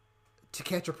amateur To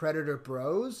Catch a Predator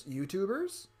bros,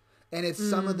 YouTubers. And it's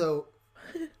some of the...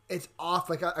 It's off.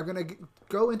 Like, I'm going to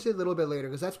go into it a little bit later,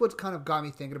 because that's what's kind of got me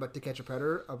thinking about To Catch a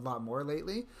Predator a lot more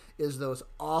lately, is those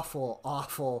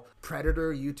awful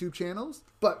Predator YouTube channels.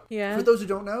 But for those who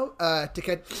don't know, To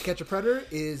Catch a Predator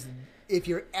is if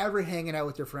you're ever hanging out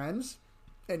with your friends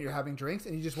and you're having drinks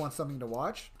and you just want something to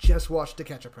watch, just watch To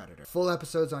Catch a Predator. Full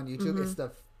episodes on YouTube. It's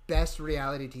the best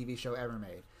reality TV show ever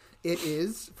made. It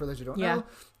is, for those who don't know,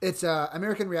 it's an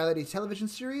American reality television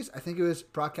series. I think it was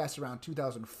broadcast around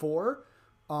 2004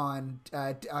 on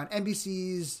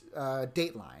NBC's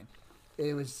Dateline.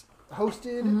 It was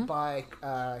hosted by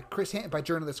by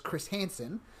journalist Chris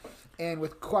Hansen, and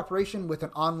with cooperation with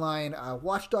an online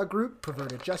watchdog group,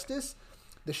 Perverted Justice.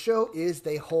 The show is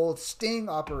they hold sting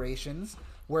operations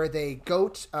where they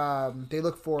they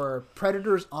look for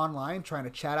predators online trying to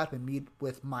chat up and meet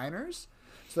with minors.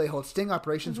 So they hold sting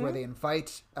operations where they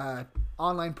invite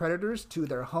online predators to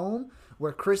their home,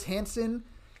 where Chris Hansen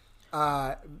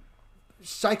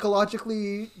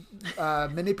psychologically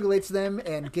manipulates them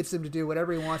and gets them to do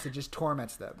whatever he wants and just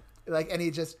torments them.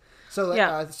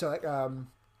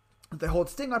 They hold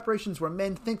sting operations where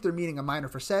men think they're meeting a minor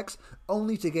for sex,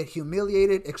 only to get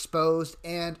humiliated, exposed,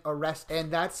 and arrested.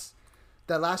 And that's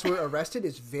the last word, arrested,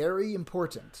 is very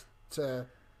important to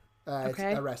it's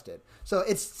arrested. So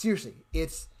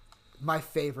it's my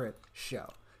favorite show,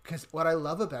 because what I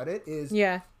love about it is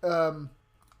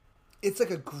it's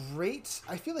like a great.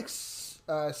 I feel like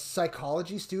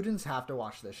psychology students have to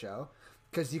watch this show,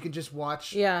 because you can just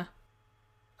watch. Yeah.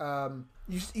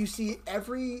 You see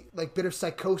every like bit of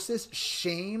psychosis,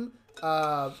 shame,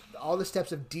 all the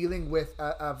steps of dealing with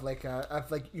of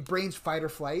your brain's fight or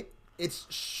flight. It's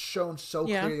shown so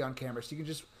clearly on camera, so you can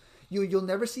just you'll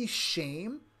never see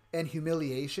shame and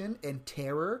humiliation and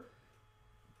terror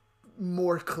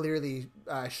more clearly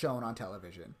shown on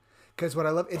television. Because what I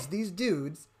love, it's these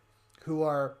dudes who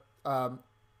are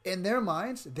in their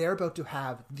minds, they're about to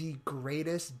have the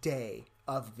greatest day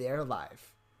of their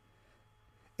life.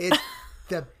 It's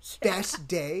the best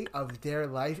day of their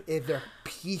life. If they're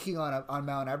peaking on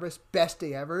Mount Everest, best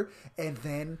day ever, and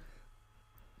then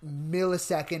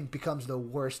millisecond becomes the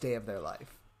worst day of their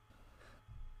life.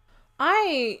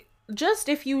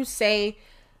 If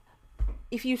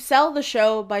you sell the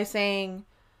show by saying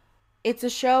it's a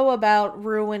show about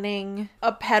ruining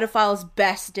a pedophile's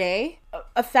best day,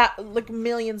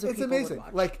 millions of people amazing.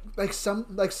 Would watch. Some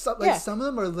of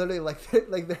them are literally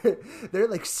they're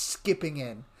like skipping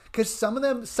in, because some of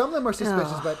them are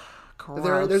suspicious, but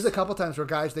there's a couple times where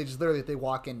guys they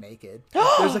walk in naked.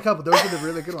 There's a couple. Those are the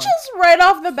really good ones. Just right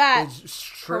off the bat, they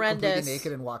strip completely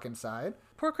naked and walk inside.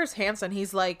 Poor Chris Hansen.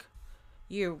 He's like,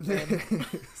 you win.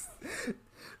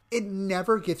 It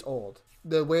never gets old.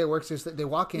 The way it works is that they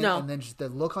walk in and then just the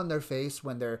look on their face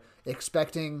when they're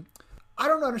expecting. I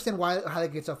don't understand how they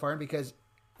get so far in, because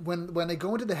when they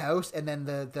go into the house and then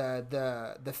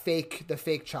the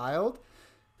fake child,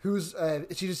 who's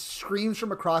she just screams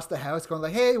from across the house, going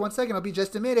like, "Hey, 1 second, I'll be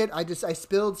just a minute. I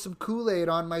spilled some Kool-Aid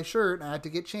on my shirt and I had to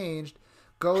get changed.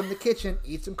 Go in the kitchen,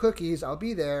 eat some cookies. I'll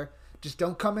be there. Just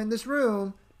don't come in this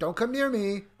room. Don't come near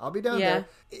me. I'll be down there."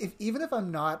 Even if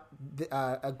I'm not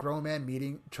a grown man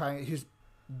who's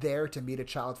there to meet a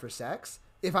child for sex,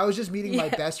 if I was just meeting my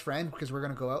best friend because we're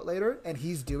going to go out later and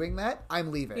he's doing that,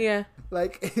 I'm leaving. Yeah.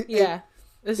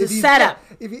 This is setup.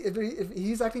 If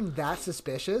he's acting that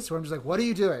suspicious, where I'm just like, what are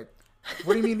you doing?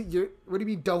 What do you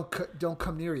mean don't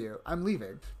come near you? I'm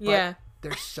leaving. But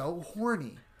they're so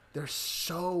horny. They're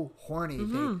so horny.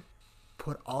 Mm-hmm. They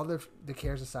put all the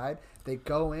cares aside. They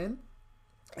go in,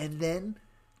 and then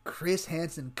Chris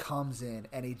Hansen comes in,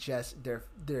 and he just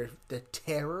the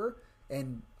terror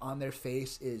and on their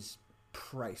face is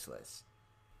priceless.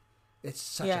 It's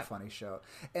such a funny show,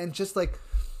 and just like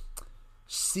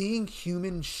seeing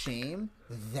human shame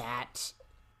that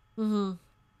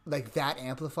like that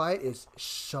amplified is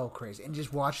so crazy. And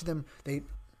just watching them,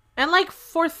 and like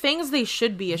for things they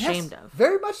should be ashamed of.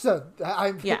 Very much so.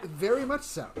 Very much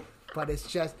so. But it's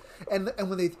just and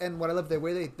what I love the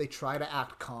way they try to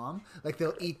act calm. Like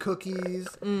they'll eat cookies,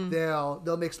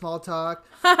 they'll make small talk,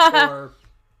 or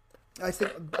I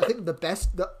think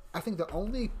the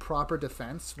only proper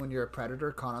defense when you're a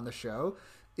predator caught on the show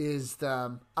is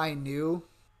I knew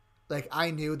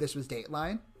this was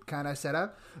Dateline kind of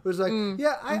setup. It was like,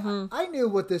 I knew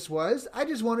what this was. I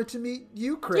just wanted to meet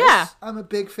you, Chris. Yeah. I'm a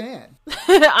big fan.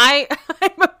 I'm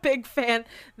a big fan.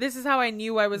 This is how I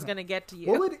knew I was going to get to you.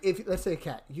 What would, if let's say,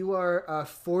 Kat, you are a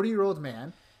 40-year-old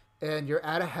man and you're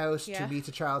at a house to meet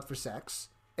a child for sex,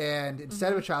 and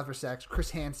instead of a child for sex,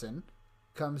 Chris Hansen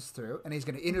comes through and he's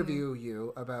going to interview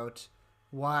you about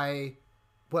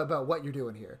what you're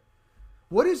doing here.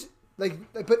 What is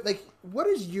what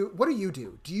do you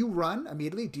do? Do you run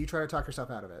immediately? Do you try to talk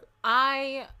yourself out of it?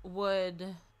 I would,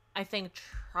 I think,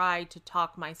 try to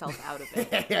talk myself out of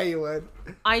it. Yeah, you would.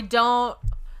 I don't.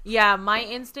 Yeah, my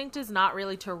instinct is not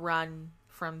really to run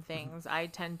from things. I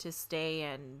tend to stay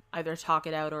and either talk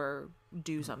it out or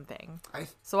do something.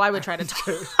 So I would try to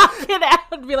talk it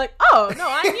out and be like, "Oh no,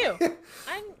 I knew,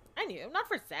 I knew, not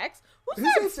for sex. Who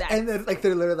said sex?" And then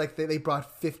they're literally they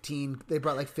brought 15. They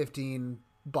brought 15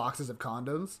 boxes of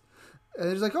condoms,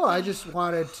 and it's like, oh, I just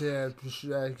wanted to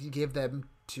give them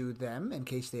to them in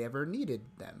case they ever needed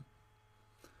them.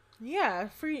 Yeah,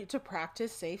 for you to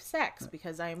practice safe sex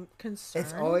because I'm concerned.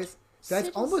 It's always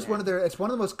almost one of their. It's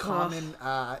one of the most common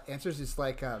answers. It's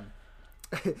like,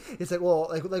 it's like,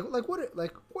 well,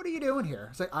 what are you doing here?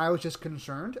 It's like, I was just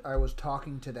concerned. I was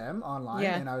talking to them online,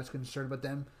 and I was concerned about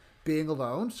them being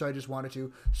alone, so I just wanted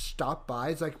to stop by.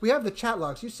 It's like, we have the chat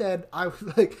logs. You said I was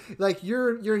like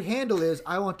your handle is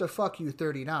I want to fuck you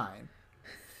 39,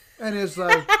 and it's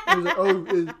like,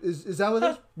 oh, is that what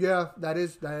it is? Yeah, that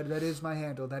is my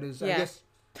handle. That is, I guess.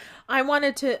 I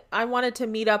wanted to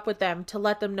meet up with them to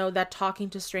let them know that talking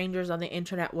to strangers on the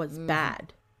internet was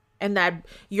bad, and that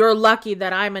you're lucky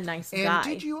that I'm a nice guy. And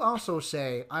did you also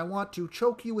say, I want to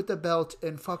choke you with the belt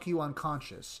and fuck you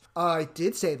unconscious? I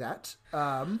did say that.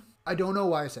 I don't know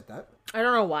why I said that. I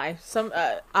don't know why.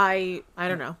 I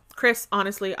don't know. Chris,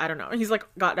 honestly, I don't know. He's like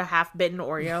got a half-bitten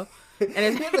Oreo.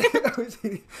 And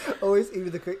always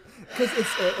eating the because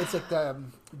it's like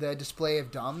the display of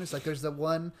dominance. Like there's the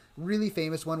one really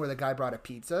famous one where the guy brought a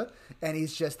pizza and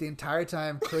he's just the entire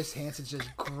time Chris Hansen's just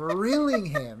grilling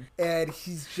him and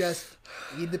he's just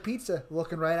eating the pizza,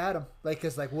 looking right at him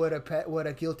because would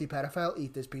a guilty pedophile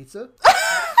eat this pizza?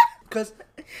 Because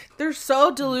they're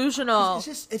so delusional.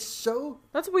 It's so.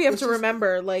 That's what we have to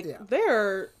remember.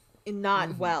 They're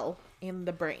not well in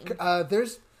the brain.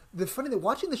 There's the funny thing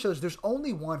watching the shows. There's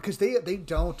only one because they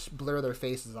don't blur their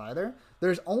faces either.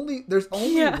 There's only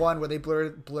one where they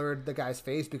blurred the guy's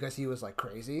face because he was like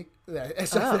crazy.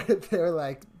 So they're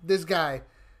like, this guy.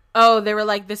 Oh, they were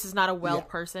like, this is not a well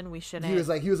person. We shouldn't. He was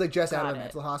like just out of a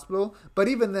mental hospital. But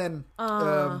even then,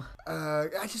 I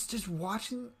just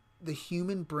watching the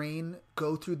human brain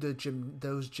go through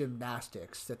those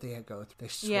gymnastics that they go through. They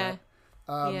sweat.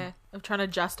 I'm trying to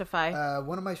justify.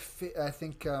 One of my, I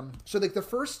think, so like the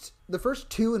first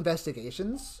two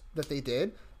investigations that they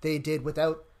did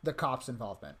without the cops'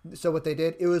 involvement. So what they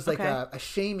did, it was like a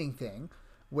shaming thing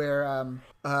where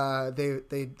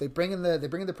they bring in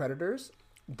the predators,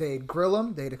 they grill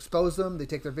them, they'd expose them, they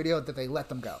take their video, that they let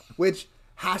them go, which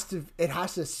has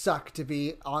to suck to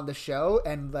be on the show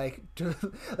and like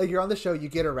you're on the show, you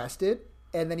get arrested.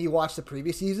 And then you watch the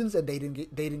previous seasons, and they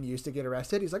didn't used to get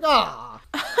arrested. He's like,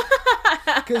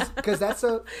 because that's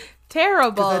so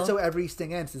terrible. Because that's how every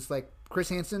sting ends. It's like Chris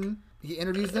Hansen. He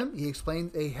interviews them. He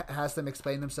has them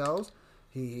explain themselves.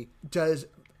 He does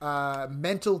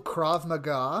mental Krav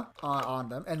Maga on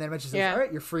them, and then eventually says, "All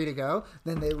right, you're free to go."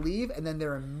 Then they leave, and then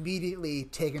they're immediately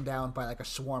taken down by like a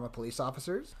swarm of police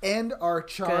officers, and are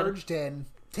charged and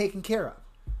taken care of.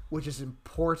 Which is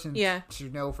important to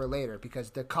know for later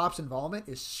because the cops' involvement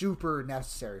is super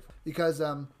necessary. Because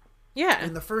in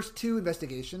the first two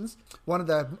investigations, one of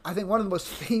the most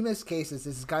famous cases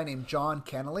is this guy named John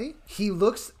Kennelly. He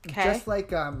looks just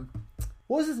like what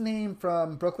was his name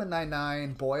from Brooklyn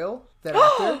Nine-Nine? Boyle, that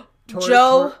actor.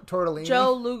 Joe Tortellini.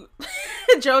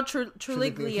 Joe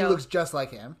Truliglio. He looks just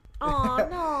like him. Oh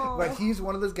no! But he's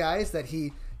one of those guys that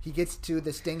he gets to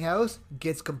the Sting house,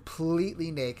 gets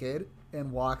completely naked.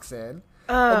 And walks in,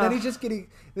 and then he just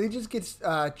gets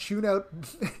chewed out.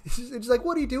 It's just like,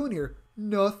 what are you doing here?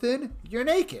 Nothing. You're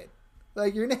naked.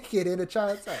 Like you're naked in a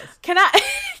child's house. Can I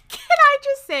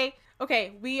just say,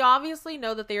 okay, we obviously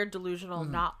know that they are delusional,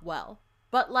 not well,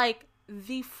 but like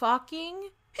the fucking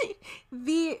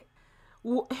the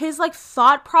his like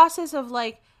thought process of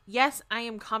like, yes, I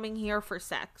am coming here for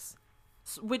sex,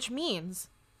 which means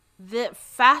the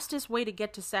fastest way to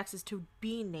get to sex is to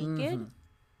be naked.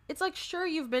 It's like, sure,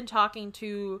 you've been talking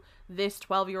to this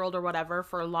 12-year-old or whatever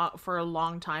for a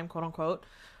long time, quote unquote,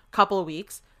 couple of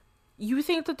weeks. You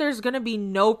think that there's gonna be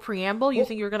no preamble? You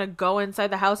think you're gonna go inside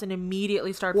the house and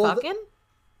immediately start fucking?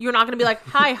 You're not gonna be like,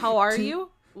 "Hi, how are you?"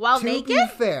 While naked.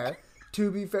 To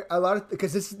be fair, a lot of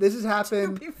because this has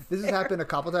happened. This has happened a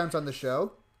couple times on the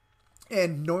show,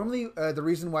 and normally the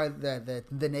reason why the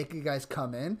naked guys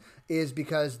come in is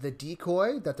because the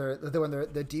decoy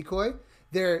the decoy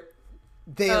they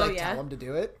tell them to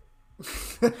do it.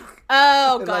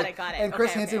 Oh, got it. And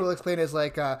Chris Hansen will explain as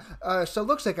like, so it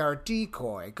looks like our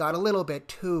decoy got a little bit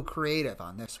too creative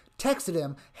on this. Texted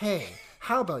him, hey,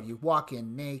 how about you walk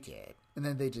in naked? And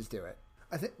then they just do it.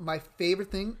 I think my favorite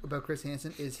thing about Chris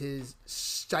Hansen is his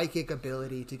psychic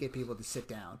ability to get people to sit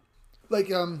down. Like,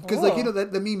 because like, you know,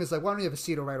 the meme is like, why don't you have a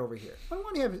seat right over here? Why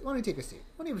don't you take a seat?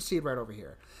 Why don't you have a seat right over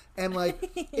here? And like,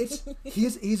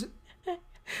 he's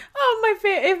oh, my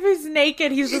favorite. If he's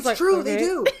naked, he's just like, true, okay. They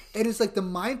do. And it's like the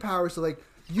mind power. So like,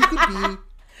 you could be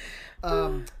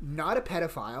not a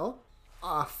pedophile,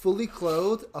 fully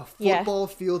clothed, a football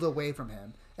field away from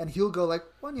him, and he'll go like,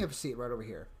 why don't you have a seat right over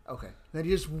here? Okay. And then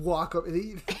you just walk up.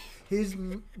 He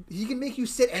can make you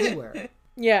sit anywhere.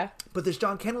 Yeah. But this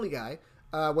John Kennedy guy,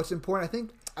 what's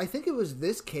important, I think it was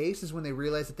this case is when they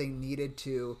realized that they needed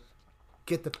to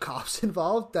get the cops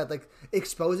involved, that like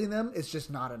exposing them is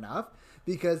just not enough.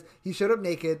 Because he showed up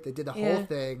naked, they did the whole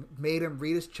thing, made him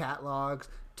read his chat logs,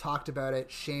 talked about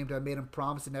it, shamed him, made him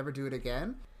promise to never do it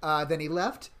again. Then he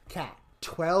left. Cat.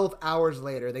 12 hours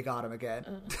later, they got him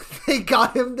again. They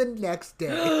got him the next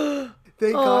day.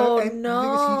 They got him. And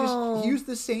no. He used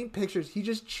the same pictures. He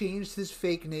just changed his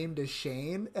fake name to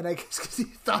Shane. And I guess because he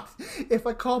thought, if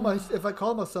I call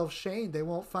myself Shane, they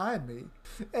won't find me.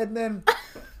 And then...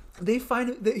 They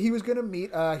find that he was gonna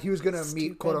meet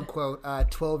quote unquote a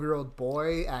 12-year-old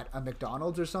boy at a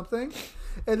McDonald's or something,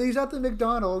 and he's at the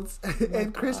McDonald's,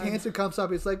 and Chris Hansen comes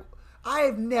up. He's like, "I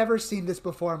have never seen this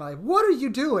before in my life. What are you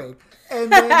doing?"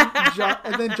 And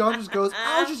then John just goes,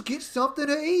 "I'll just get something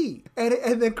to eat."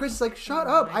 And then Chris is like, "Shut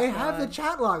up! I have the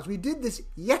chat logs. We did this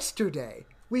yesterday.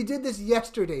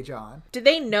 John." Did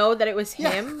they know that it was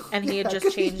him and he had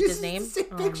just changed his name?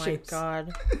 Oh my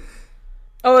god.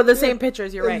 Oh, the same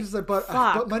pictures. You're right. Like,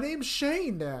 but my name's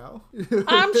Shane now.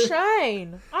 I'm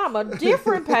Shane. I'm a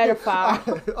different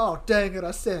pedophile. Oh, dang it!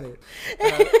 I said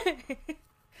it.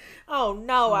 Oh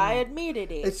no, I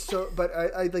admitted it. It's so, but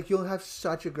I like you'll have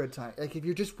such a good time. Like if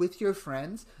you're just with your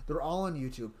friends, they're all on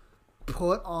YouTube.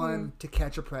 Put on To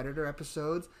Catch a Predator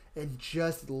episodes and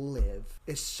just live.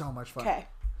 It's so much fun. Okay.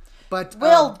 But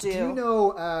do you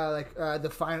know the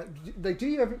final? Like, do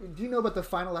you know about the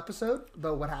final episode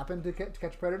about what happened to Catch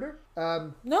a Predator?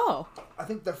 No. I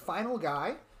think the final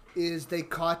guy is they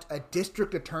caught a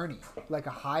district attorney, like a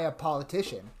high-up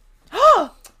politician.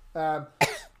 Oh,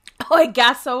 I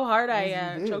gasped so hard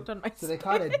I choked on my. So they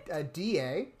caught a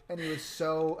DA, and he was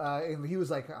and he was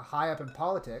like high up in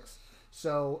politics.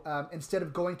 So instead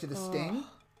of going to the sting,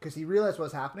 because he realized what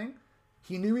was happening.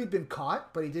 He knew he'd been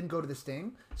caught, but he didn't go to the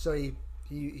sting, so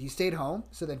he stayed home.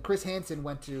 So then Chris Hansen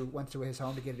went to his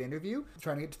home to get an interview,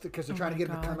 because they're trying to get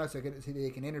him to come out so they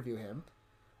can interview him.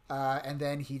 And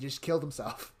then he just killed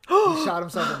himself. He shot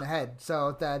himself in the head.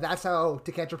 So that's how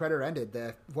To Catch a Predator ended.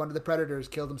 One of the predators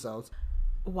killed themselves.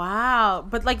 Wow,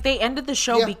 but like they ended the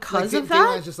show because of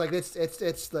that. It's just like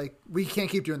it's like we can't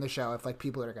keep doing the show if like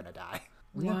people are gonna die.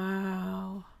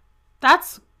 Wow,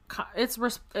 that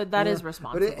is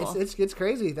responsible. But it's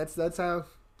crazy. That's how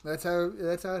it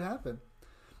happened.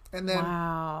 And then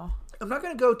I'm not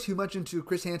going to go too much into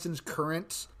Chris Hansen's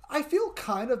current. I feel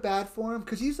kind of bad for him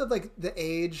because he's of like the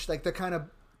age, like the kind of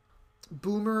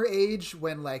boomer age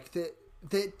when like the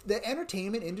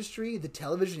entertainment industry, the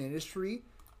television industry,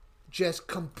 just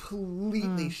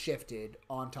completely shifted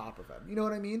on top of him. You know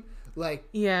what I mean? Like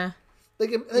yeah.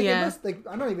 It must, like,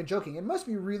 I'm not even joking. It must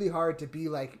be really hard to be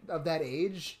like of that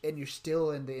age and you're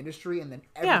still in the industry and then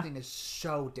everything is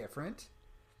so different.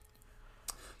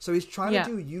 So he's trying to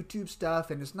do YouTube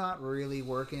stuff and it's not really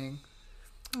working.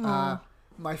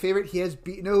 My favorite, he has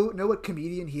know what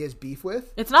comedian he has beef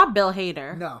with? It's not Bill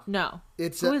Hader. No.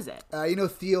 Who is it? You know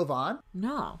Theo Von?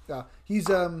 No. He's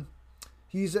a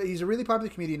really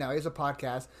popular comedian now. He has a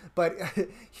podcast, but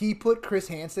he put Chris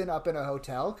Hansen up in a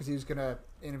hotel because he was gonna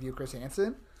interview Chris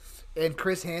Hansen, and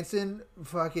Chris Hansen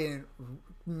fucking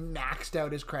maxed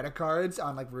out his credit cards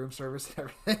on like room service and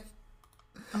everything.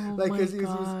 Oh Like, my because he was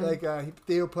God. like,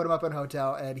 they would put him up in a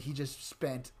hotel, and he just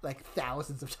spent like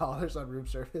thousands of dollars on room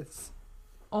service.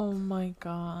 Oh my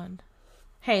God.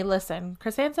 Hey, listen,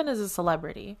 Chris Hansen is a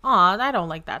celebrity. Aw, I don't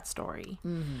like that story.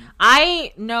 Mm-hmm.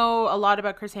 I know a lot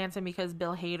about Chris Hansen because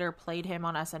Bill Hader played him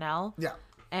on SNL. Yeah.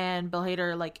 And Bill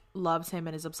Hader, like, loves him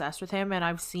and is obsessed with him. And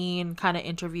I've seen kind of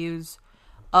interviews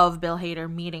of Bill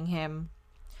Hader meeting him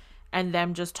and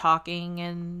them just talking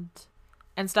and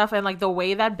stuff. And, like, the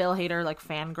way that Bill Hader, like,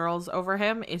 fangirls over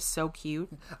him is so cute.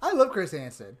 I love Chris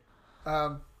Hansen.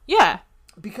 Yeah.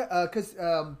 Because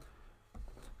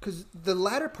the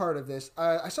latter part of this,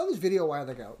 I saw this video a while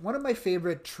ago. One of my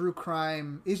favorite true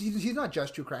crime, he's not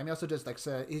just true crime. He also does like,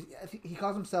 he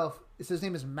calls himself, his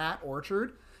name is Matt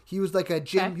Orchard. He was like a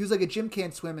Jim, he was like a Jim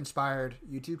Can't Swim inspired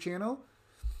YouTube channel.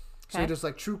 So he does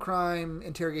like true crime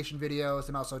interrogation videos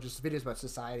and also just videos about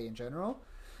society in general.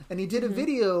 And he did a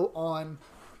video on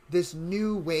this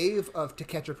new wave of To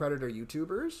Catch a Predator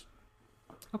YouTubers.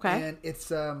 Okay. And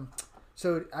it's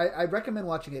so I recommend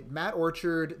watching it. Matt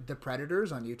Orchard, The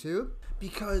Predators on YouTube,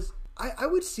 because I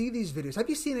would see these videos. Have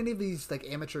you seen any of these like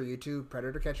amateur YouTube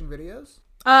predator catching videos?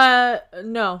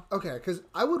 No. Okay, because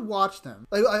I would watch them.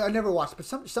 Like, I never watched, but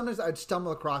sometimes I'd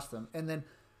stumble across them, and then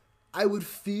I would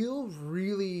feel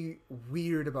really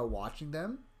weird about watching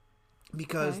them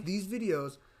because these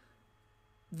videos,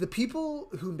 the people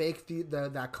who make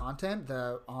that content,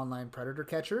 the online predator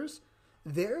catchers,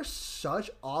 they're such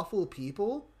awful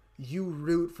people. You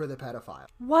root for the pedophile.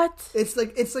 What? It's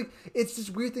this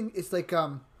weird thing. It's like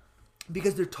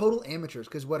because they're total amateurs.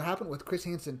 Because what happened with Chris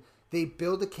Hansen, they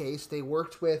built a case. They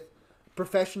worked with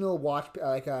professional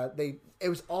it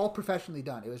was all professionally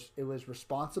done. It was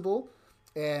responsible,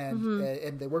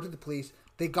 and they worked with the police.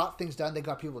 They got things done. They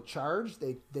got people charged.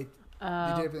 They did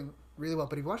everything really well.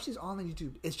 But if you watch these online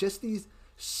YouTube, it's just these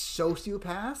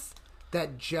sociopaths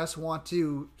that just want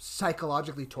to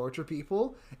psychologically torture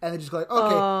people, and they just go like,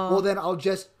 okay, well then I'll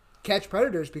just catch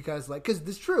predators because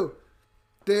it's true.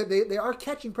 They are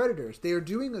catching predators. They are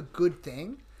doing a good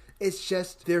thing. It's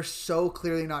just they're so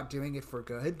clearly not doing it for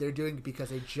good. They're doing it because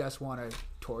they just want to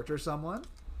torture someone.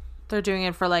 They're doing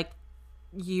it for like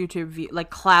YouTube view, like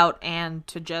clout, and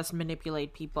to just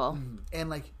manipulate people. And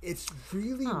like it's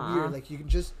really weird. Like you can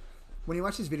just when you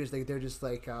watch these videos, they're just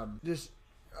like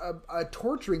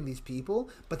torturing these people,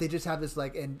 but they just have this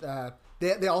like, and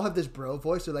they all have this bro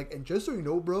voice. They're like, and just so you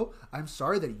know, bro, I'm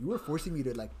sorry that you were forcing me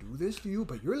to like do this to you,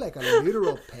 but you're like a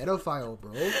literal pedophile,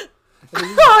 bro.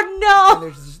 Oh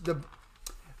no!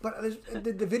 And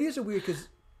the videos are weird because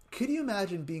could you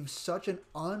imagine being such an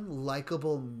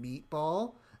unlikable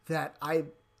meatball that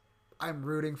I'm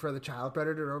rooting for the child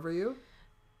predator over you?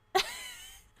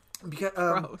 Because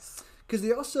Gross. Because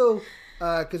they also,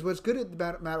 because what's good at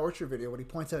the Matt Orchard video, what he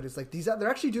points out is like they're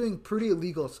actually doing pretty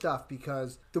illegal stuff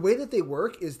because the way that they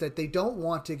work is that they don't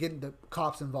want to get the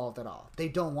cops involved at all. They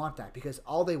don't want that because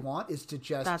all they want is to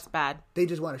just That's bad. They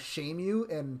just want to shame you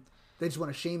and they just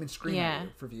want to shame and scream at you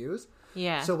for views.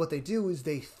 Yeah. So what they do is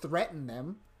they threaten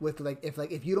them with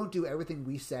if you don't do everything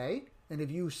we say, and if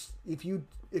you just if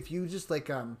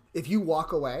you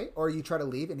walk away or you try to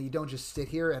leave and you don't just sit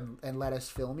here and let us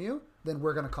film you, then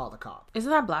we're gonna call the cops. Isn't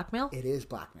that blackmail? It is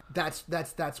blackmail.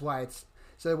 That's why it's.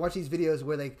 So I watch these videos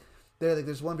where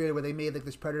there's one video where they made like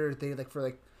this predator. They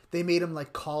made him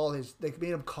call his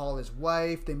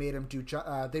wife. They made him do just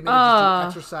do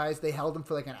exercise. They held him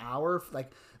for like an hour.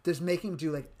 Like just making him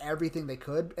do like everything they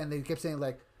could, and they kept saying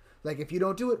like if you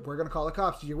don't do it, we're gonna call the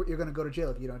cops. You're gonna go to jail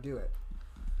if you don't do it.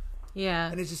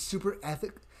 Yeah. And it's just super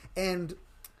ethic. And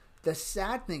the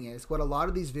sad thing is, what a lot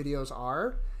of these videos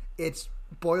are, it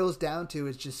boils down to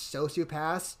is just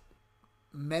sociopaths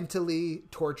mentally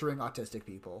torturing autistic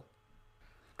people.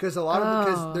 Because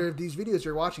because these videos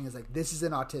you're watching is like, this is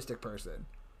an autistic person.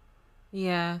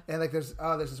 Yeah. And like there's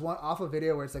this one awful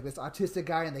video where it's like this autistic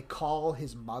guy and they call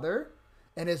his mother,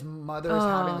 and his mother is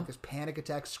having like this panic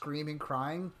attack, screaming,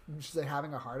 crying. She's like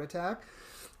having a heart attack.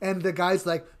 And the guy's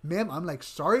like, ma'am, I'm like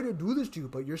sorry to do this to you,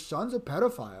 but your son's a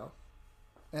pedophile.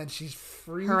 And she's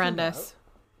freaking horrendous. out.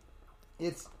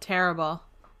 It's terrible.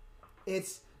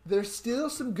 There's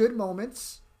still some good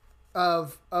moments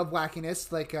of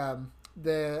wackiness, like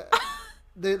the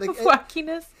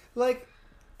wackiness, like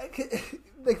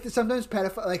sometimes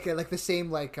pedophile, like the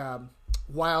same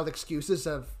wild excuses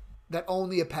of that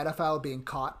only a pedophile being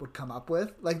caught would come up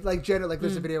with, like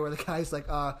there's a video where the guy's like,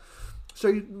 so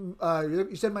you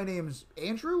said my name's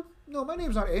Andrew? No, my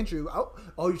name's not Andrew.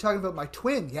 Oh, you're talking about my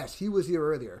twin? Yes, he was here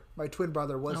earlier. My twin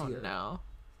brother was here.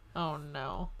 Oh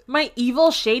no, my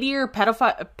evil, shadier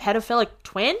pedophilic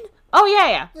twin? Oh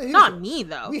yeah. Not me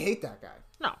though. We hate that guy.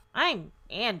 No, I'm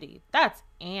Andy. That's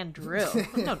Andrew.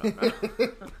 No.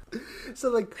 So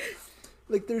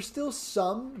like there's still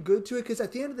some good to it because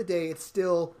at the end of the day, it's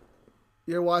still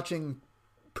you're watching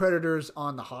predators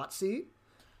on the hot seat.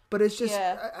 But it's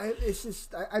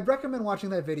just, I'd recommend watching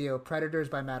that video, Predators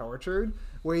by Matt Orchard,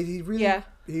 where he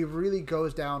really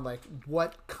goes down like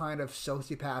what kind of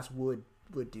sociopaths would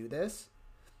do this.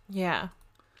 Yeah.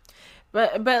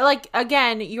 But like,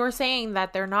 again, you're saying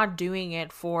that they're not doing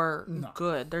it for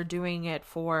good. They're doing it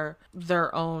for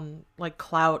their own like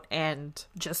clout and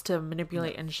just to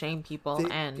manipulate and shame people.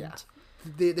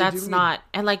 That's not,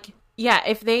 and like, yeah,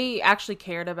 if they actually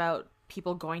cared about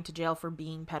people going to jail for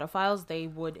being pedophiles, they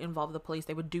would involve the police.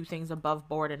 They would do things above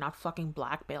board and not fucking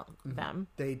blackmail them.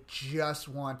 They just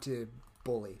want to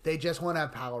bully. They just want to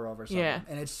have power over someone.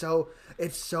 And it's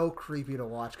so creepy to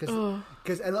watch because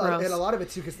and a lot of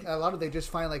it too, because a lot of they just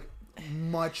find like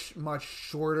much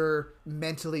shorter,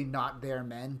 mentally not there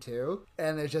men too,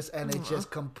 and they just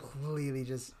completely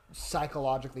just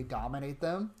psychologically dominate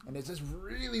them, and it's just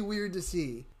really weird to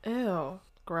see. Ew,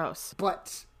 gross.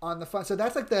 But on the fun, so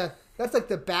that's like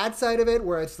the bad side of it,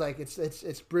 where it's like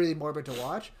it's really morbid to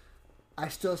watch. I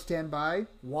still stand by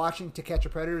watching To Catch a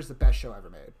Predator is the best show ever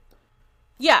made.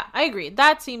 Yeah, I agree.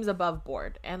 That seems above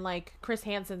board. And like Chris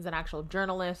Hansen's an actual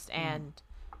journalist and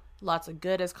lots of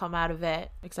good has come out of it,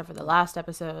 except for the last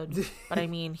episode. But I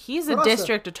mean, he's a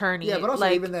district attorney. Yeah, but also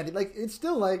like, even then, like it's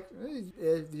still like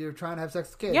you're trying to have sex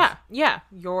with kids. Yeah,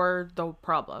 you're the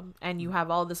problem, and you have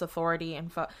all this authority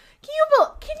and can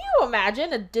you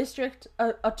imagine a district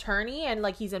attorney and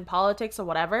like he's in politics or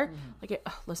whatever? Like,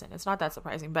 listen, it's not that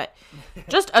surprising, but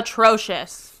just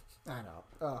atrocious. I know.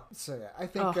 Oh, so yeah, I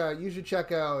think you should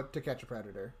check out To Catch a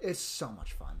Predator. It's so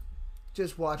much fun.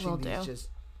 Just watching just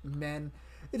men.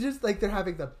 It's just like they're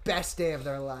having the best day of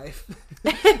their life.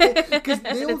 Because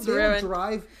they'll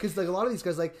drive. Because like a lot of these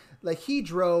guys, like he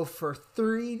drove for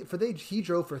 3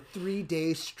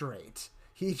 days straight.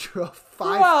 He drove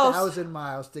 5,000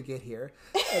 miles to get here,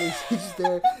 and he's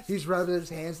there. He's rubbing his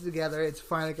hands together. It's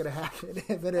finally gonna happen,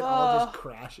 and then it all just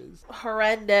crashes.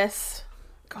 Horrendous.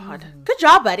 God. Good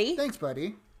job, buddy. Thanks,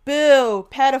 buddy. Boo,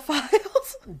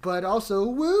 pedophiles. But also,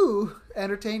 woo,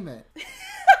 entertainment.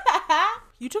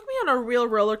 You took me on a real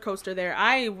roller coaster there.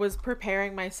 I was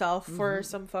preparing myself for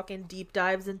some fucking deep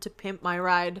dives into Pimp My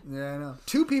Ride. Yeah, I know.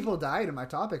 2 people died in my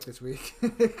topic this week.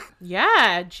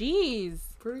 Yeah, jeez.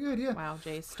 Pretty good, yeah. Wow,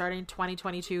 Jay, starting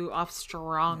 2022 off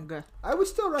strong. Yeah. I would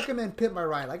still recommend Pimp My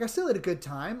Ride. Like, I still had a good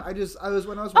time. When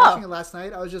I was watching it last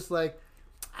night, I was just like,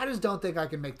 I just don't think I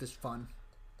can make this fun.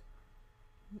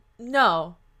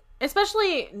 No,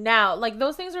 especially now, like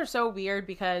those things are so weird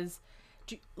because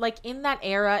like in that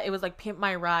era it was like Pimp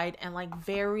My Ride and like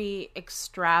very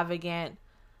extravagant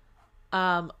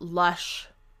lush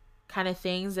kind of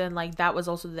things, and like that was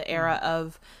also the era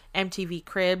of MTV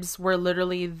Cribs, where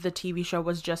literally the TV show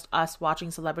was just us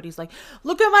watching celebrities like,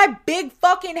 look at my big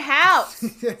fucking house.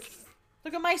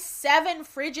 Look at my 7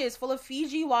 fridges full of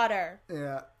Fiji water.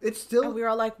 Yeah, it's still. And we were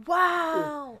all like,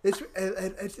 "Wow!"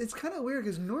 It's kind of weird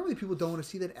because normally people don't want to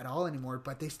see that at all anymore.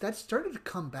 But that started to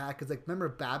come back because, like,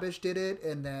 remember Babish did it,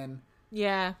 and then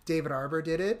David Arbor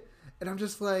did it, and I'm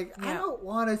just like, I don't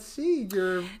want to see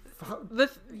your.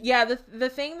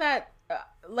 The thing that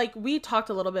like we talked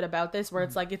a little bit about this, where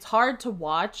it's like it's hard to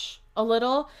watch a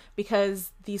little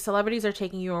because these celebrities are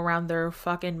taking you around their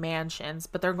fucking mansions,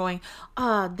 but they're going,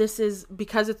 this is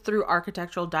because it's through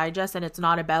Architectural Digest and it's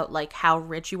not about like how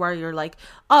rich you are. You're like,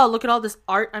 oh, look at all this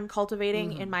art I'm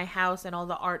cultivating in my house and all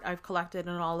the art I've collected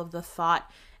and all of the thought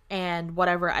and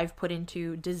whatever I've put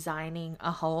into designing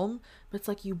a home. But it's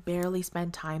like you barely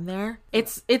spend time there.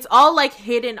 It's all like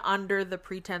hidden under the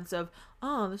pretense of,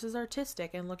 oh, this is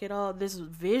artistic and look at all this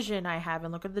vision I have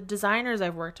and look at the designers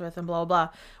I've worked with and blah, blah,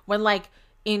 blah. When like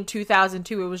in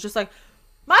 2002, it was just like,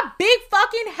 my big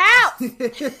fucking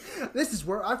house. This is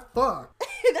where I fuck.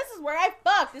 This is where I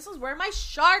fuck. This is where my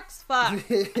sharks fuck.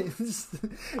 It's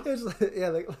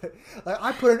like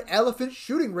I put an elephant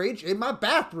shooting range in my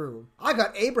bathroom. I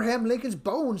got Abraham Lincoln's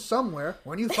bones somewhere.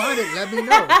 When you find it, let me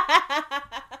know.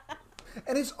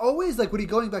 And it's always like, when you're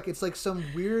going back, it's like some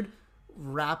weird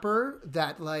rapper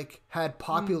that like had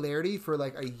popularity for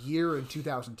like a year in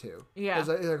 2002. Yeah. It's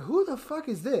like, who the fuck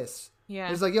is this?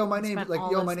 Yeah. It's like, my name's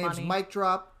money. Mike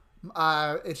Drop.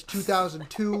 It's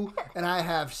 2002 and I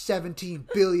have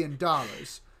 $17 billion.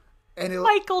 And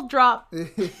Michael Drop. And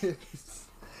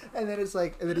then it's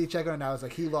like, and then you check on it now, it's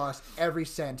like he lost every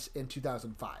cent in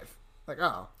 2005. Like,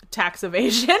 oh. Tax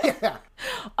evasion? Yeah.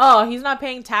 Oh, he's not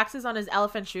paying taxes on his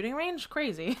elephant shooting range?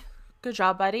 Crazy. Good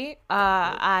job, buddy.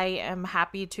 I am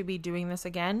happy to be doing this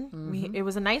again. It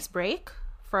was a nice break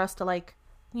for us to like,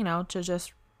 to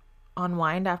just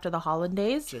unwind after the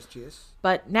holidays. Cheers.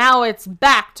 But now it's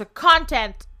back to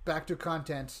content. Back to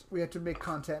content. We have to make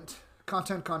content.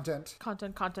 Content. Content.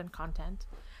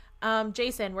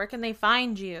 Jason, where can they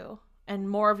find you and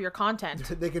more of your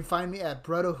content? They can find me at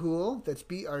Bruddahoole. That's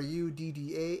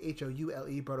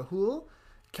BRUDDAHOULE, Bruddahoole.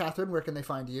 Catherine, where can they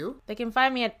find you? They can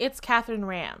find me at It's Catherine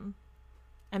Ram.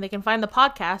 And they can find the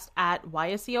podcast at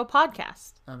YSEO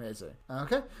Podcast. Amazing.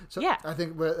 Okay. So yeah. I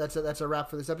think that's a wrap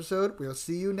for this episode. We'll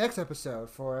see you next episode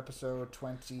for episode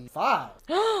 25.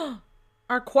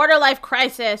 Our quarter life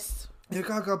crisis. You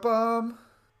gotta bomb.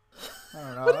 I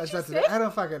don't know.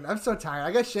 I'm so tired.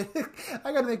 I got shit.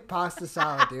 I gotta make pasta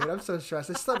salad, dude. I'm so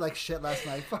stressed. I slept like shit last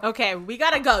night. Okay, we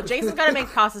gotta go. Jason's gotta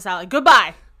make pasta salad.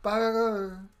 Goodbye.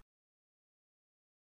 Bye.